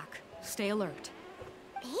 Watch your back. Stay alert.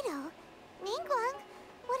 Beto? Ningguang?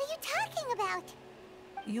 What are you talking about?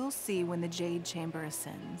 You'll see when the Jade Chamber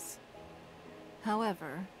ascends.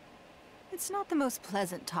 However, it's not the most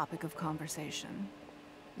pleasant topic of conversation.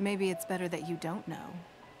 Maybe it's better that you don't know.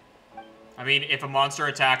 I mean, if a monster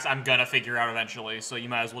attacks, I'm gonna figure out eventually, so you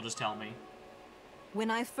might as well just tell me. When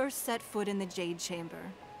I first set foot in the Jade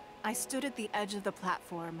Chamber, I stood at the edge of the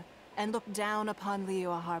platform and looked down upon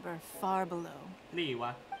Liyue Harbor far below.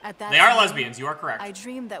 Liyue. At that They are time, lesbians, you are correct. I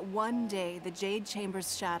dreamed that one day the Jade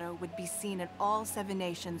Chamber's shadow would be seen in all 7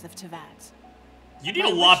 nations of Teyvat. You need My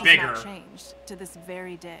a lot wish has bigger. not changed to this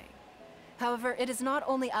very day. However, it is not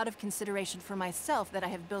only out of consideration for myself that I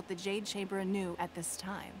have built the Jade Chamber anew at this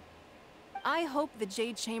time. I hope the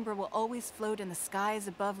Jade Chamber will always float in the skies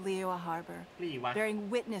above Liyue Harbor, bearing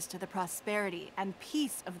witness to the prosperity and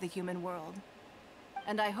peace of the human world.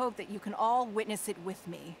 And I hope that you can all witness it with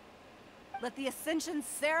me. Let the Ascension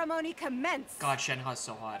ceremony commence! God, Shenhe's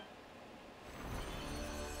so hot.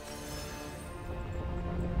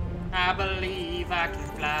 I believe I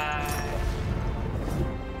can fly.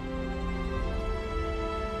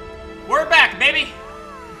 We're back, baby!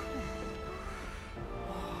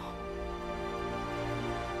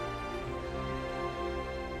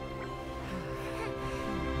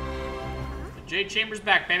 The Jade Chamber's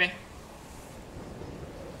back, baby.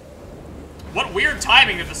 What weird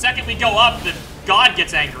timing that the second we go up, the god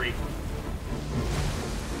gets angry.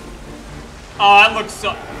 Oh, that looks so...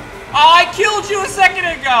 Oh, I killed you a second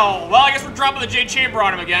ago! Well, I guess we're dropping the Jade Chamber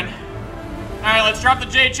on him again. Alright, let's drop the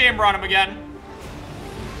Jade Chamber on him again.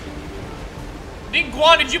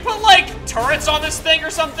 Ningguang, did you put, like, turrets on this thing or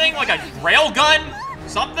something? Like a rail gun?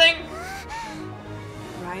 Something?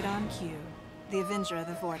 Right on cue. The Avenger of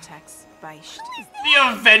the Vortex, Beisht.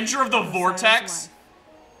 The Avenger of the Vortex?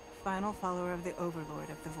 Final follower of the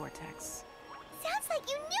Overlord of the Vortex. Sounds like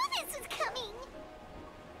you knew this was coming.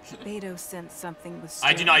 Beto sensed something was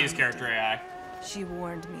I do not stirring use character AI. She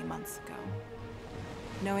warned me months ago.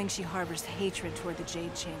 Knowing she harbors hatred toward the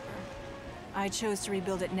Jade Chamber, I chose to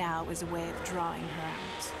rebuild it now as a way of drawing her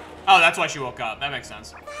out. Oh, that's why she woke up. That makes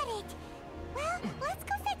sense. Got it. Well, let's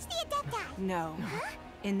go fetch the Adepti. No.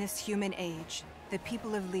 In this human age, the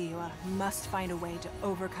people of Liyue must find a way to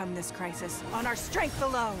overcome this crisis on our strength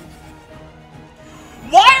alone.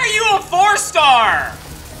 Why are you a 4-star?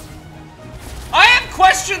 I have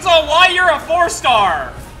questions on why you're a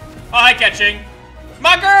 4-star. Oh, hi, Catching.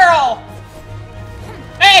 My girl!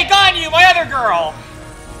 Hey, Ganyu, my other girl!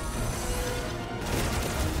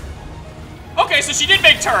 Okay, so she did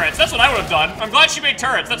make turrets. That's what I would have done. I'm glad she made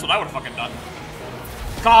turrets. That's what I would have fucking done.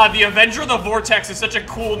 God, the Avenger of the Vortex is such a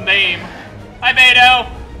cool name. Hi, Beto.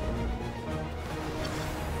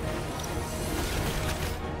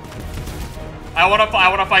 I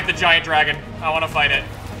wanna fight the giant dragon. I wanna fight it.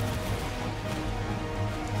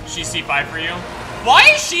 She's C5 for you.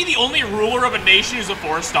 Why is she the only ruler of a nation who's a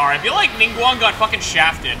 4-star? I feel like Ningguang got fucking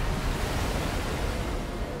shafted.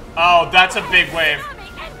 Oh, that's a big wave.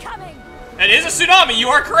 It is a tsunami, you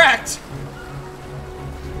are correct.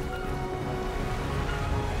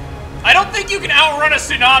 I don't think you can outrun a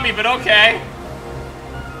tsunami, but okay.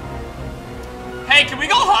 Hey, can we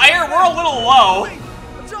go higher? We're a little low.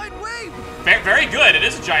 A giant wave! Very good, it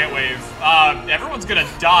is a giant wave. Everyone's gonna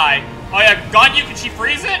die. Oh yeah, Ganyu, can she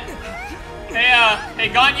freeze it? Hey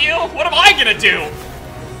Ganyu, what am I gonna do?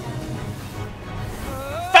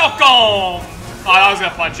 Falcon! Oh, I was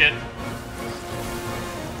gonna punch it.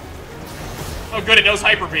 Oh good, it knows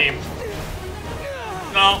Hyper Beam.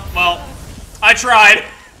 No, well, I tried.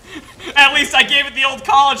 At least I gave it the old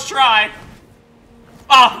college try.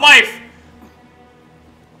 Ah, wife!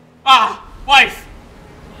 Ah, wife!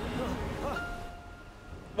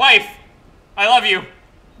 Wife! I love you.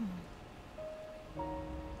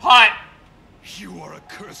 Hot! You are a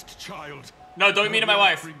cursed child. No, don't mean to my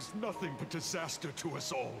wife. Brings nothing but disaster to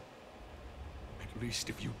us all. At least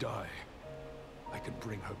if you die, I can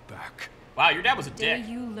bring her back. Wow, your dad was a The day dick.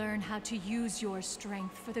 you learn how to use your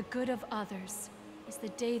strength for the good of others is the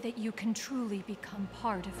day that you can truly become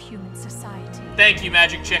part of human society. Thank you,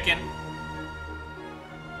 Magic Chicken.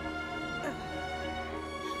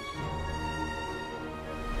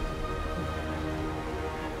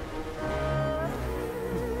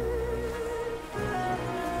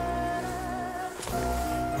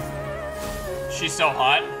 She's so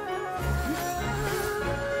hot.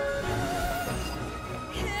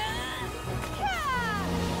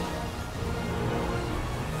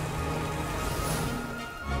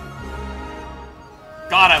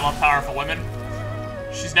 God, I love powerful women.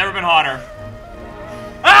 She's never been hotter.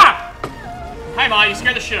 Ah! Hi, Ma, you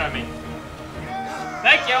scared the shit out of me.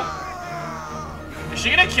 Thank you. Is she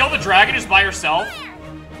gonna kill the dragon just by herself?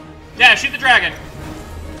 Yeah, shoot the dragon.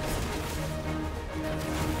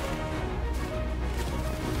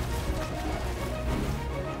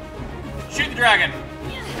 Shoot the dragon.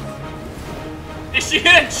 Is she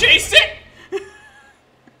gonna chase it?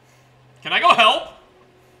 Can I go help?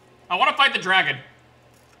 I want to fight the dragon.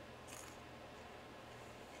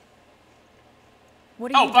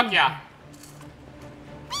 What are you fuck doing? yeah.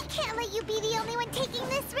 We can't let you be the only one taking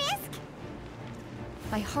this risk.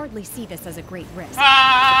 I hardly see this as a great risk.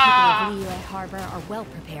 Ah! The people of Liyue Harbor are well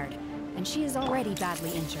prepared, and she is already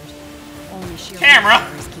badly injured. Only sheer Camera!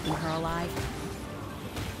 willpower is keeping her alive.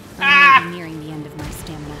 I may be nearing the end of my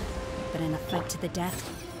stamina, but in a fight to the death,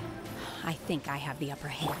 I think I have the upper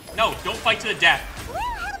hand. No, don't fight to the death. We'll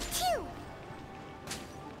help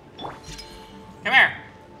too. Come here.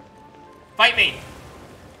 Fight me.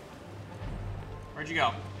 Where'd you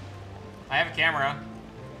go? I have a camera.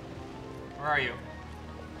 Where are you?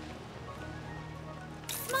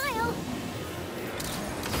 Smile.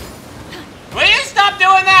 Will you stop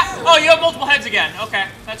doing that? Oh, you have multiple heads again. Okay,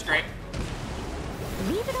 that's great.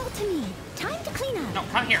 Leave it all to me. Time to clean up. No,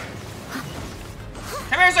 come here.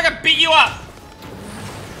 Come here so I can beat you up.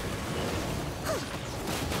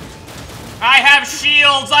 I have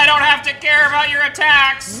shields. I don't have to care about your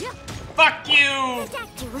attacks. Fuck you.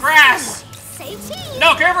 Grass. Say cheese.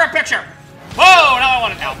 No, come here for a picture. Whoa, now I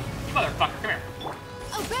want it now. You motherfucker, come here.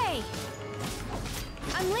 Obey.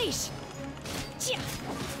 Unleash.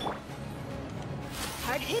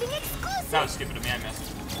 Hard-hitting exclusive. That was stupid of me, I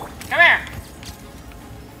missed. Come here.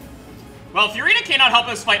 Well, Furina cannot help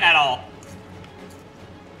us fight at all.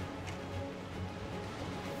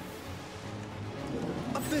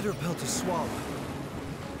 A bitter pill to swallow.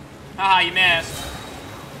 Haha, you missed.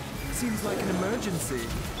 Seems like an emergency.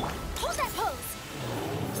 Hold that pose.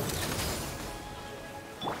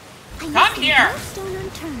 Come here. Stone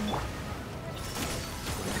unturned.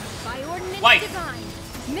 By ordinance Wife.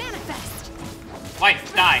 divine. Manifest.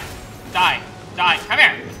 Wife, die. Die. Die. Come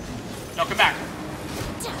here. No, come back.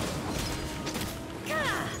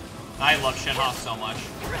 I love Shenhe so much.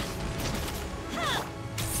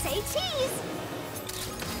 Say cheese.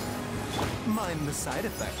 Mind the side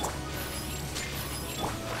effect.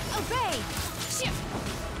 Obey.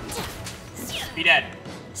 Be dead.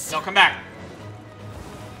 No, come back.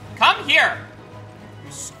 Come here.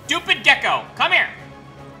 You stupid gecko. Come here.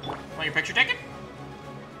 Want your picture taken?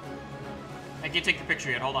 I can't take your picture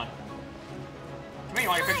yet. Hold on. Come here. You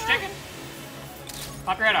want your picture taken?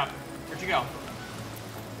 Pop your head up. Where'd you go?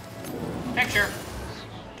 Picture.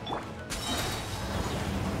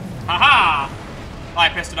 Haha! Oh, I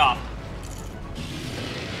pissed it off.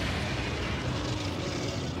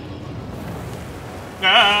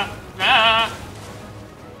 Nah, nah.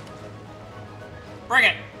 Bring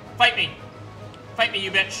it. Fight me. Fight me,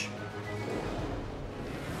 you bitch.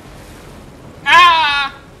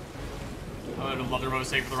 I would love the remote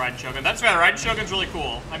save for the Raiden Shogun. That's fair, the Raiden Shogun's really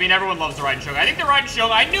cool. I mean, everyone loves the Raiden Shogun. I think the Raiden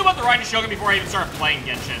Shogun, I knew about the Raiden Shogun before I even started playing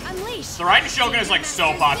Genshin. Unleash. The Raiden Shogun is like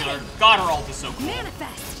so popular. God, her ult is so cool.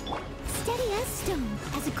 Manifest. Steady as stone,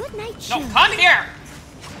 as a good knight should. No, come here!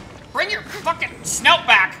 Bring your fucking snout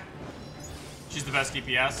back! She's the best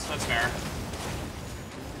DPS, that's fair.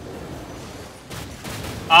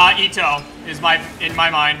 Ito is in my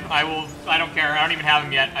mind. I don't care, I don't even have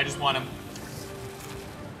him yet. I just want him.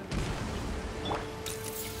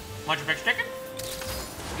 Want your fixed chicken?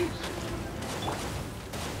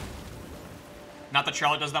 Not that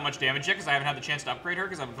Charlotte does that much damage yet, because I haven't had the chance to upgrade her,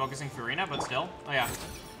 because I've been focusing Furina, but still. Oh yeah.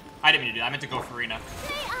 I didn't mean to do that, I meant to go Furina.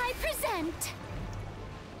 May I present?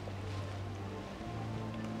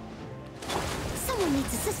 Someone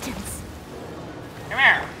needs assistance. Come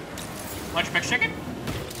here. Want your fixed chicken?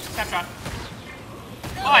 Snapshot.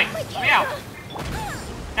 Oi, let me out.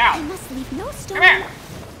 Now. I must leave no stone. Come here.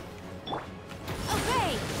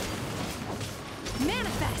 Obey.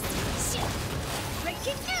 Manifest. Shit.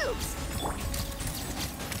 Breaking news.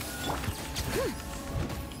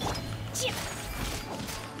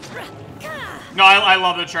 No, I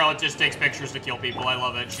love that Charlotte just takes pictures to kill people. I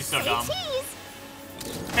love it. She's so dumb.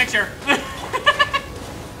 Picture.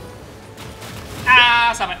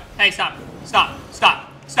 Ah, stop it. Hey, stop. Stop.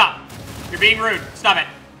 Stop. Stop. You're being rude. Stop it.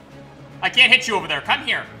 I can't hit you over there. Come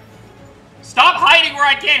here. Stop hiding where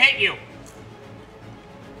I can't hit you.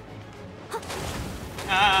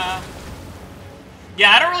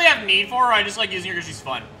 Yeah, I don't really have need for her. I just like using her because she's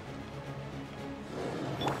fun.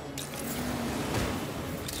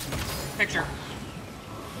 Picture.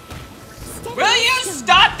 Will you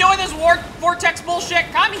stop doing this vortex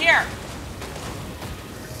bullshit? Come here.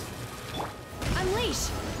 Unleash.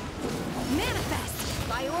 Manifest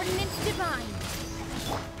by ordinance divine.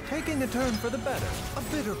 Taking a turn for the better. A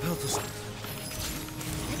bitter pill to swallow.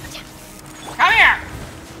 Come here.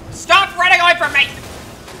 Stop running away from me.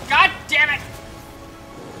 God damn it.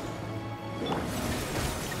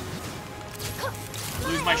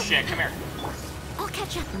 Lose my shit. Come here. I'll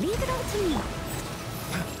catch up. Leave it all to me.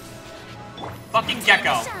 Fucking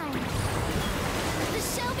gecko. The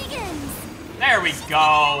show begins. There we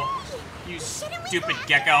go. You stupid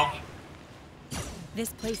gecko. This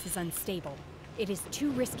place is unstable. It is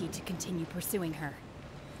too risky to continue pursuing her.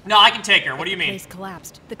 No, I can take her. What do you mean? If the place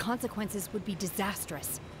collapsed, the consequences would be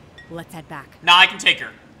disastrous. Let's head back. No, I can take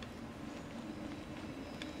her.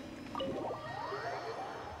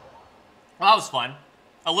 Well, that was fun.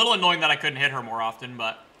 A little annoying that I couldn't hit her more often,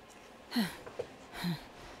 but...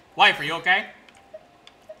 Wife, are you okay?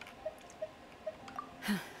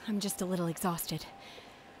 I'm just a little exhausted.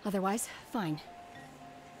 Otherwise, fine.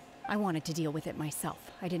 I wanted to deal with it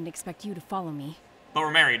myself. I didn't expect you to follow me. But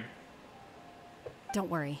we're married. Don't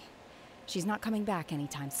worry. She's not coming back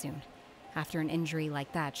anytime soon. After an injury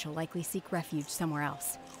like that, she'll likely seek refuge somewhere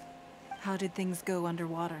else. How did things go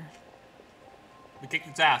underwater? We kicked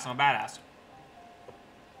its ass. I'm a badass.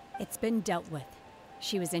 It's been dealt with.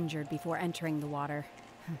 She was injured before entering the water.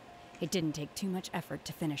 It didn't take too much effort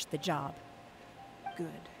to finish the job.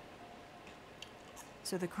 Good.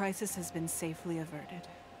 So the crisis has been safely averted.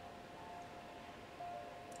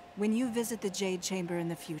 When you visit the Jade Chamber in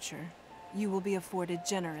the future, you will be afforded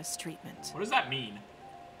generous treatment. What does that mean?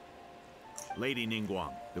 Lady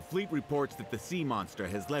Ningguang, the fleet reports that the sea monster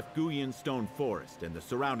has left Guyan Stone Forest and the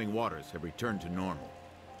surrounding waters have returned to normal.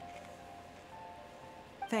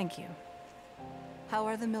 Thank you. How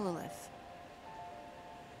are the Millilith?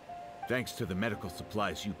 Thanks to the medical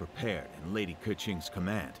supplies you prepared and Lady Keqing's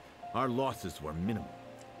command, our losses were minimal.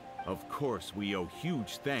 Of course, we owe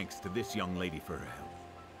huge thanks to this young lady for her help.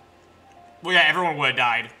 Well, yeah, everyone would have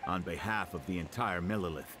died. On behalf of the entire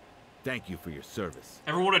Millilith, thank you for your service.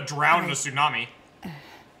 Everyone would have drowned in a tsunami.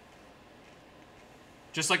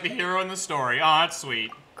 Just like the hero in the story. Oh, that's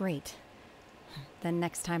sweet. Great. Then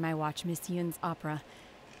next time I watch Miss Yun's opera,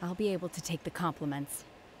 I'll be able to take the compliments.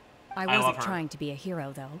 I wasn't trying to be a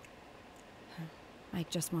hero, though. I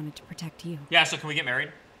just wanted to protect you. Yeah, so can we get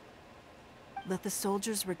married? Let the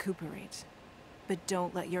soldiers recuperate, but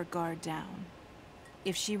don't let your guard down.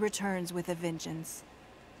 If she returns with a vengeance,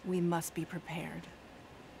 we must be prepared.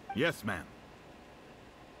 Yes, ma'am.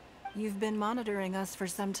 You've been monitoring us for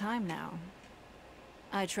some time now.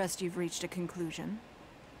 I trust you've reached a conclusion.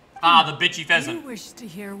 Ah, the bitchy pheasant. You wish to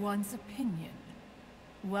hear one's opinion.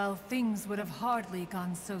 Well, things would have hardly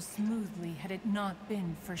gone so smoothly had it not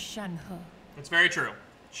been for Shenhe. It's very true.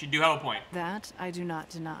 She do have a point. That I do not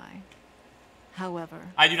deny. However,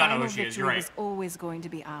 I do not know who she is. You're right. was always going to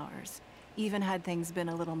be ours, even had things been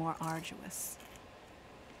a little more arduous.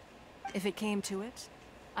 If it came to it,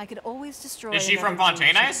 I could always destroy. Is she from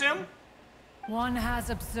Fontaine, I assume? One has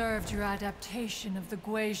observed your adaptation of the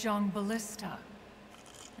Guizhong ballista,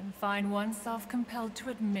 and find oneself compelled to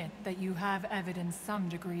admit that you have evidenced some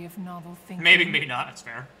degree of novel thinking. Maybe not, it's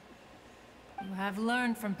fair. You have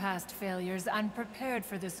learned from past failures and prepared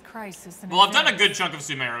for this crisis. Well, I've done a good chunk of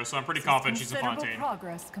Sumeru, so I'm pretty confident she's a considerable Fontaine.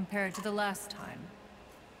 progress compared to the last time.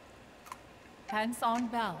 Hence, on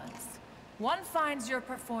balance, one finds your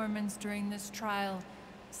performance during this trial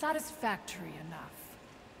satisfactory enough.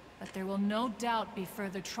 But there will no doubt be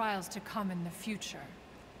further trials to come in the future.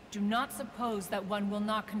 Do not suppose that one will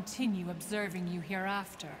not continue observing you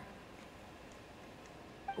hereafter.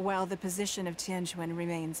 While the position of Tianquan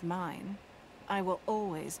remains mine, I will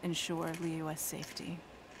always ensure Liyue's safety.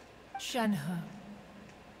 Shenhe,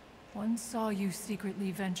 one saw you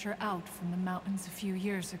secretly venture out from the mountains a few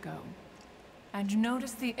years ago, and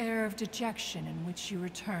noticed the air of dejection in which you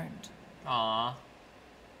returned. Aww.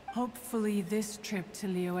 Hopefully this trip to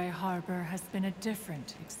Liyue Harbor has been a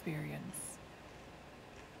different experience.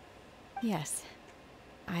 Yes.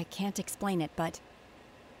 I can't explain it, but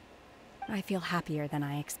I feel happier than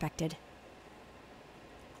I expected.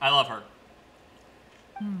 I love her.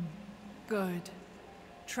 Good.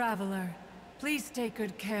 Traveler, please take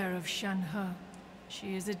good care of Shenhe.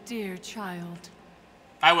 She is a dear child.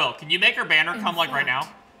 I will. Can you make her banner come like right now?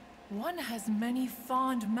 One has many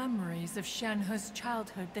fond memories of Shenhe's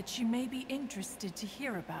childhood that she may be interested to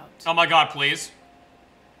hear about. Oh my god, please.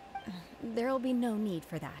 There'll be no need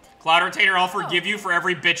for that. Cloud Retainer, I'll forgive you for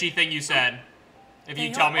every bitchy thing you said. If you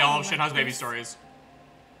They tell are me all all of like Shinha's baby this. stories.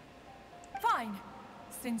 Fine.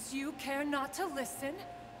 Since you care not to listen,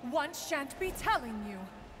 one shan't be telling you.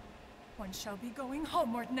 One shall be going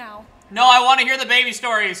homeward now. No, I want to hear the baby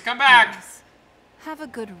stories. Come back. Please, have a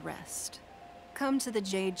good rest. Come to the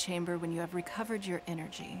Jade Chamber when you have recovered your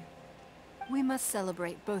energy. We must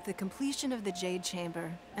celebrate both the completion of the Jade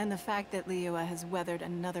Chamber and the fact that Liyue has weathered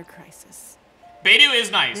another crisis. Beidou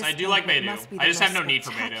is nice. This I do like banquet Beidou. must be I the just have no most need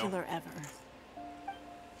for Beidou. spectacular ever.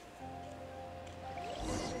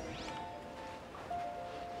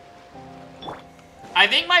 I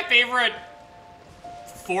think my favorite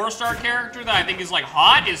 4-star character that I think is like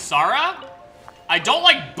hot is Sarah. I don't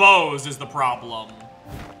like Bose is the problem.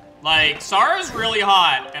 Like, Sarah's really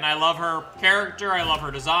hot, and I love her character, I love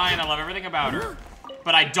her design, I love everything about her.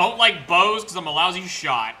 But I don't like Bose because I'm a lousy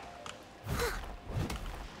shot.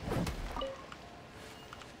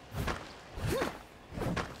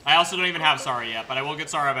 I also don't even have Sarah yet, but I will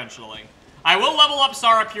get Sarah eventually. I will level up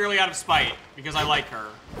Sarah purely out of spite, because I like her.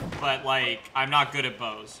 But, like, I'm not good at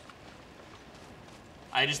Bose.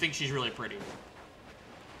 I just think she's really pretty.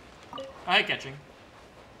 Oh, hey, Catching.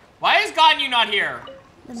 Why is Ganyu not here?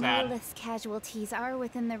 The Sad. Moralist casualties are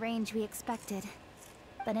within the range we expected.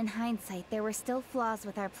 But in hindsight, there were still flaws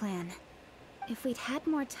with our plan. If we'd had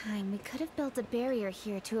more time, we could have built a barrier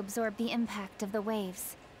here to absorb the impact of the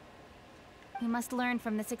waves. We must learn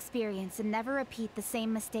from this experience and never repeat the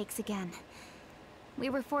same mistakes again. We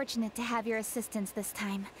were fortunate to have your assistance this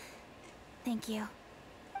time. Thank you.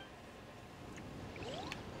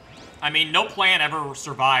 I mean, no plan ever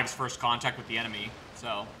survives first contact with the enemy,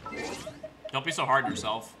 so don't be so hard on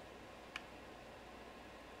yourself.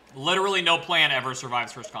 Literally no plan ever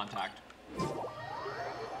survives first contact.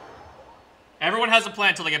 Everyone has a plan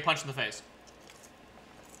until they get punched in the face.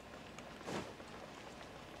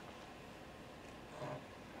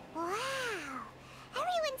 Wow!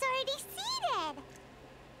 Everyone's already seated!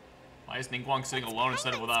 Why is Ningguang sitting alone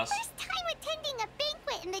instead of with us? First time attending a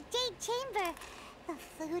banquet in the Jade Chamber. The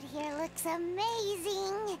food here looks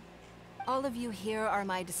amazing. All of you here are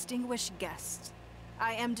my distinguished guests.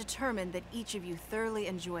 I am determined that each of you thoroughly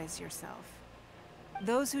enjoys yourself.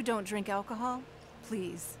 Those who don't drink alcohol,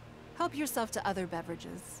 please, help yourself to other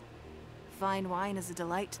beverages. Fine wine is a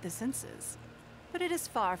delight to the senses, but it is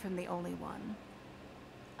far from the only one.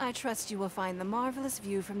 I trust you will find the marvelous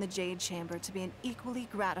view from the Jade Chamber to be an equally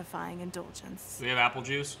gratifying indulgence. Do we have apple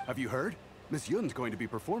juice? Have you heard? Miss Yun's going to be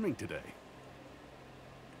performing today.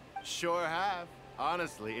 Sure have.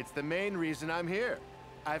 Honestly, it's the main reason I'm here.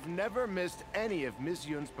 I've never missed any of Miss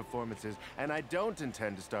Yun's performances, and I don't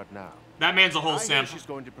intend to start now. That man's a whole I hear simp. she's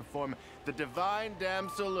going to perform The Divine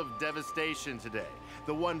Damsel of Devastation today,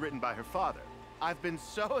 the one written by her father. I've been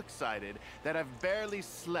so excited that I've barely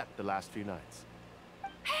slept the last few nights.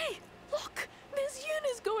 Hey, look! Miss Yun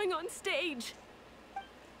is going on stage!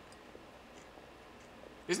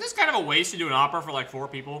 Isn't this kind of a waste to do an opera for like 4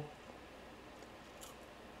 people?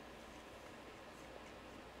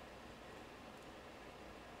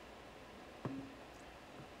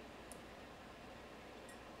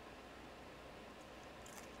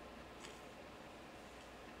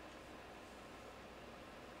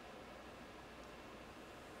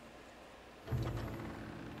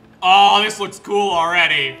 Oh, this looks cool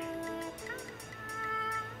already.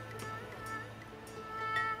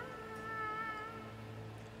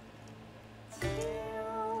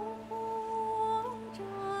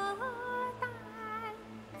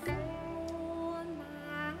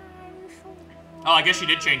 Oh, I guess she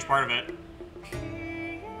did change part of it.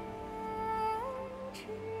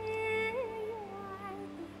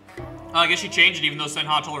 Oh, I guess she changed it even though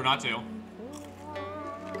Senha told her not to.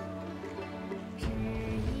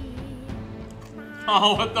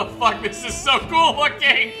 Oh, what the fuck? This is so cool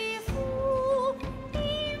looking!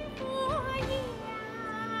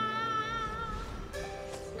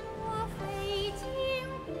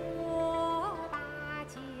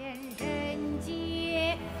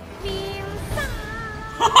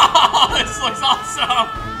 This looks awesome!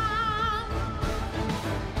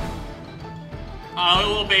 Oh, a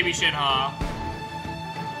little baby shit, huh?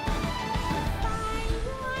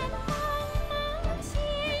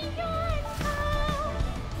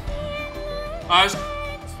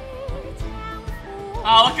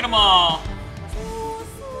 Oh, look at them all!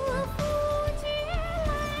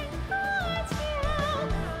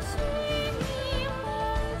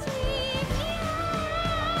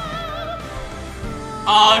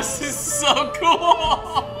 Oh, this is so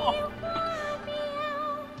cool!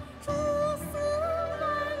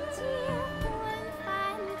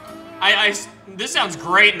 This sounds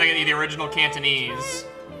great in the original Cantonese.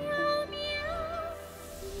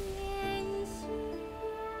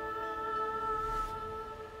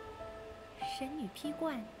 神女劈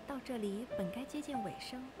冠到这里本该接近尾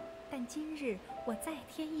声，但今日我再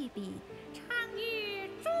添一笔，唱与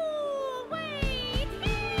诸位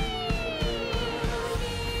听。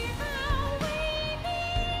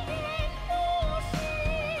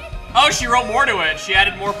 Oh, she wrote more to it. She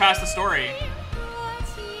added more past the story.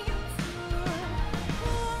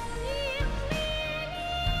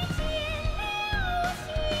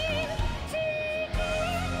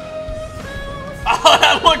 Oh,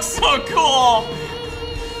 that looks so cool.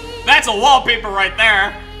 That's a wallpaper right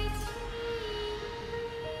there.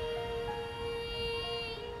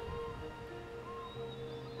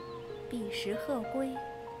 彼时鹤归，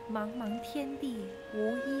茫茫天地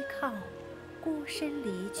无依靠。 孤身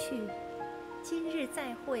离去，今日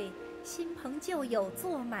再会，新朋旧友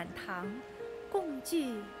坐满堂，共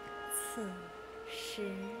聚此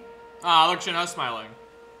时。 Ah, look, Shinha's smiling.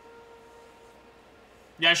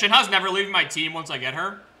 Yeah, Shinha's never leaving my team once I get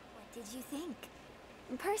her. What did you think?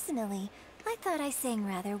 Personally, I thought I sang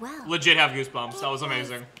rather well. Legit have goosebumps. That was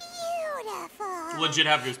amazing. Beautiful. Legit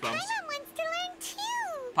have goosebumps. Paimon wants to learn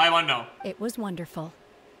too. Paimon, no. It was wonderful.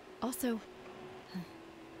 Also,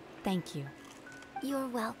 thank you. You're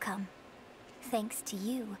welcome. Thanks to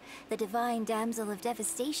you, the Divine Damsel of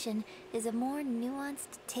Devastation is a more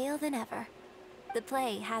nuanced tale than ever. The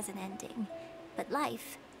play has an ending, but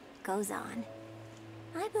life goes on.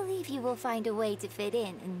 I believe you will find a way to fit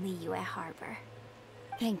in Liyue Harbor.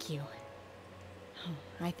 Thank you.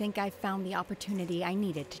 I think I've found the opportunity I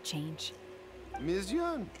needed to change. Ms.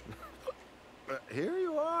 Yun, here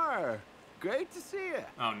you are. Great to see you.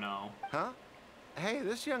 Oh no. Huh? Hey,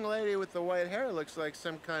 this young lady with the white hair looks like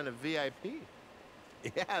some kind of VIP.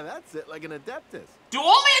 Yeah, that's it, like an Adeptus. Do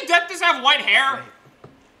only Adeptus have white hair?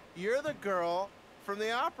 Wait. You're the girl from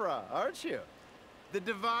the opera, aren't you? The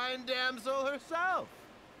Divine Damsel herself.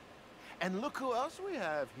 And look who else we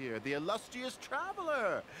have here, the illustrious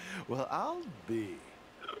traveler. Well, I'll be.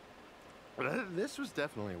 This was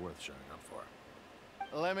definitely worth showing up for.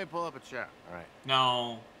 Let me pull up a chair, all right?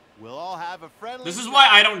 No. We'll all have a friendly. This is why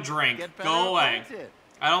I don't drink. Get Go away. acquainted.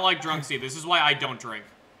 I don't like drunk tea. This is why I don't drink.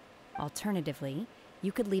 Alternatively,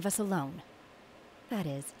 you could leave us alone. That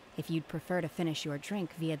is, if you'd prefer to finish your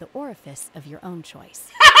drink via the orifice of your own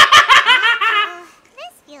choice.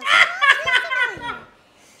 This feels too familiar.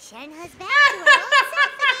 Shenha's back to her own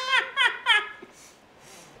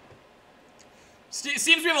symphony.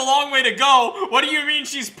 Seems we have a long way to go. What do you mean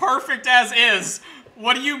she's perfect as is?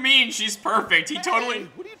 What do you mean she's perfect? He totally...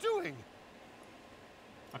 What are you doing?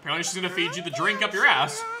 Apparently she's gonna feed you the drink up your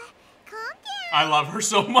ass. I love her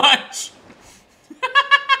so much.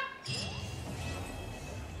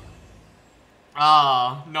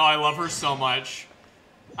 Ah, no, I love her so much.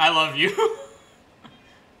 I love you.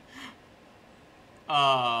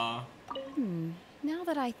 Now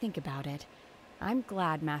that I think about it, I'm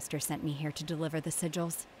glad Master sent me here to deliver the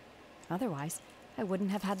sigils. Otherwise, I wouldn't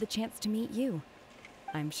have had the chance to meet you.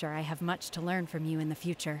 I'm sure I have much to learn from you in the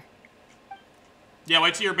future. Yeah,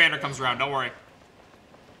 wait till your banner comes around, don't worry.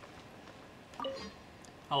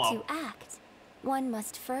 Hello. To act, one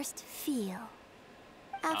must first feel.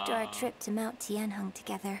 After our trip to Mount Tianheng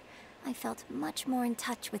together, I felt much more in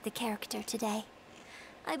touch with the character today.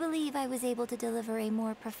 I believe I was able to deliver a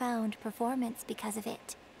more profound performance because of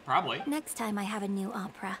it. Probably. Next time I have a new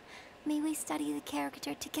opera, may we study the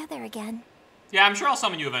character together again. Yeah, I'm sure I'll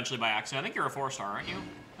summon you eventually by accident. I think you're a 4-star, aren't you?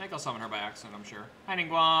 I think I'll summon her by accident, I'm sure. Hi,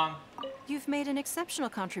 Ningguang. You've made an exceptional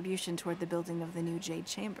contribution toward the building of the new Jade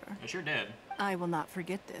Chamber. I sure did. I will not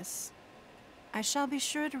forget this. I shall be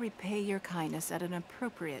sure to repay your kindness at an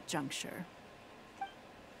appropriate juncture.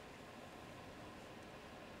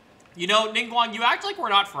 You know, Ningguang, you act like we're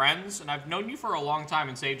not friends, and I've known you for a long time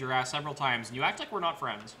and saved your ass several times, and you act like we're not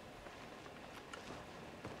friends.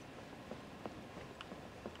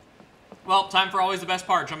 Well, time for always the best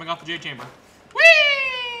part, jumping off the Jade Chamber.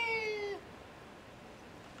 Whee!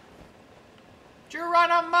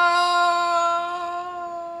 Geronimo!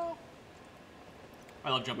 I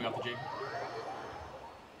love jumping off the Jade.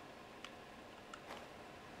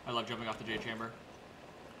 I love jumping off the Jade Chamber.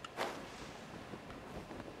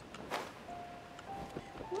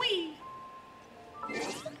 Whee!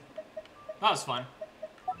 That was fun.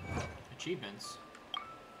 Achievements.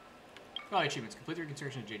 Oh, achievements. Complete the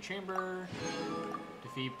reconstruction of Jade Chamber.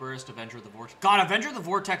 Defeat Burst, Avenger of the Vortex. God, Avenger of the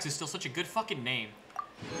Vortex is still such a good fucking name.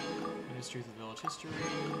 Ministry of the Village History.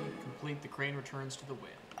 Complete the Crane Returns to the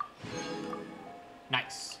Wind.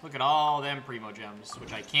 Nice. Look at all them Primo Gems,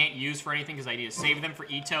 which I can't use for anything because I need to save them for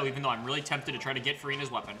Ito, even though I'm really tempted to try to get Farina's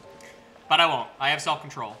weapon. But I won't. I have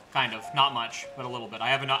self-control. Kind of. Not much, but a little bit. I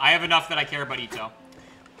have enough that I care about Ito.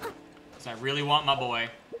 Because I really want my boy.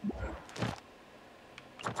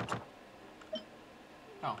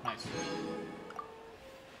 Oh, nice.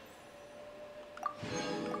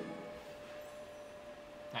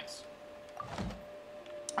 Nice.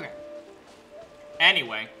 Okay.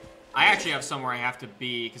 Anyway, I actually have somewhere I have to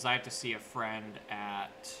be because I have to see a friend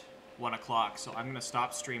at 1 o'clock, so I'm going to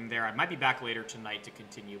stop stream there. I might be back later tonight to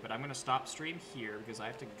continue, but I'm going to stop stream here because I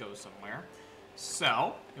have to go somewhere.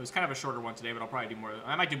 So, it was kind of a shorter one today, but I'll probably do more.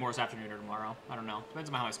 I might do more this afternoon or tomorrow. I don't know. Depends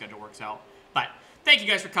on how my schedule works out. But thank you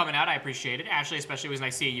guys for coming out. I appreciate it. Ashley, especially, it was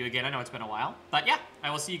nice seeing you again. I know it's been a while. But yeah, I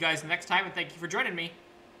will see you guys next time, and thank you for joining me.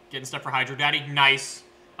 Getting stuff for Hydro Daddy. Nice.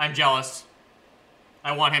 I'm jealous.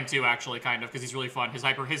 I want him to, actually, kind of, because he's really fun. His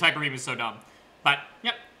hyper beam is so dumb. But,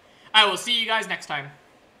 yep. I will see you guys next time.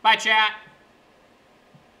 Bye, chat.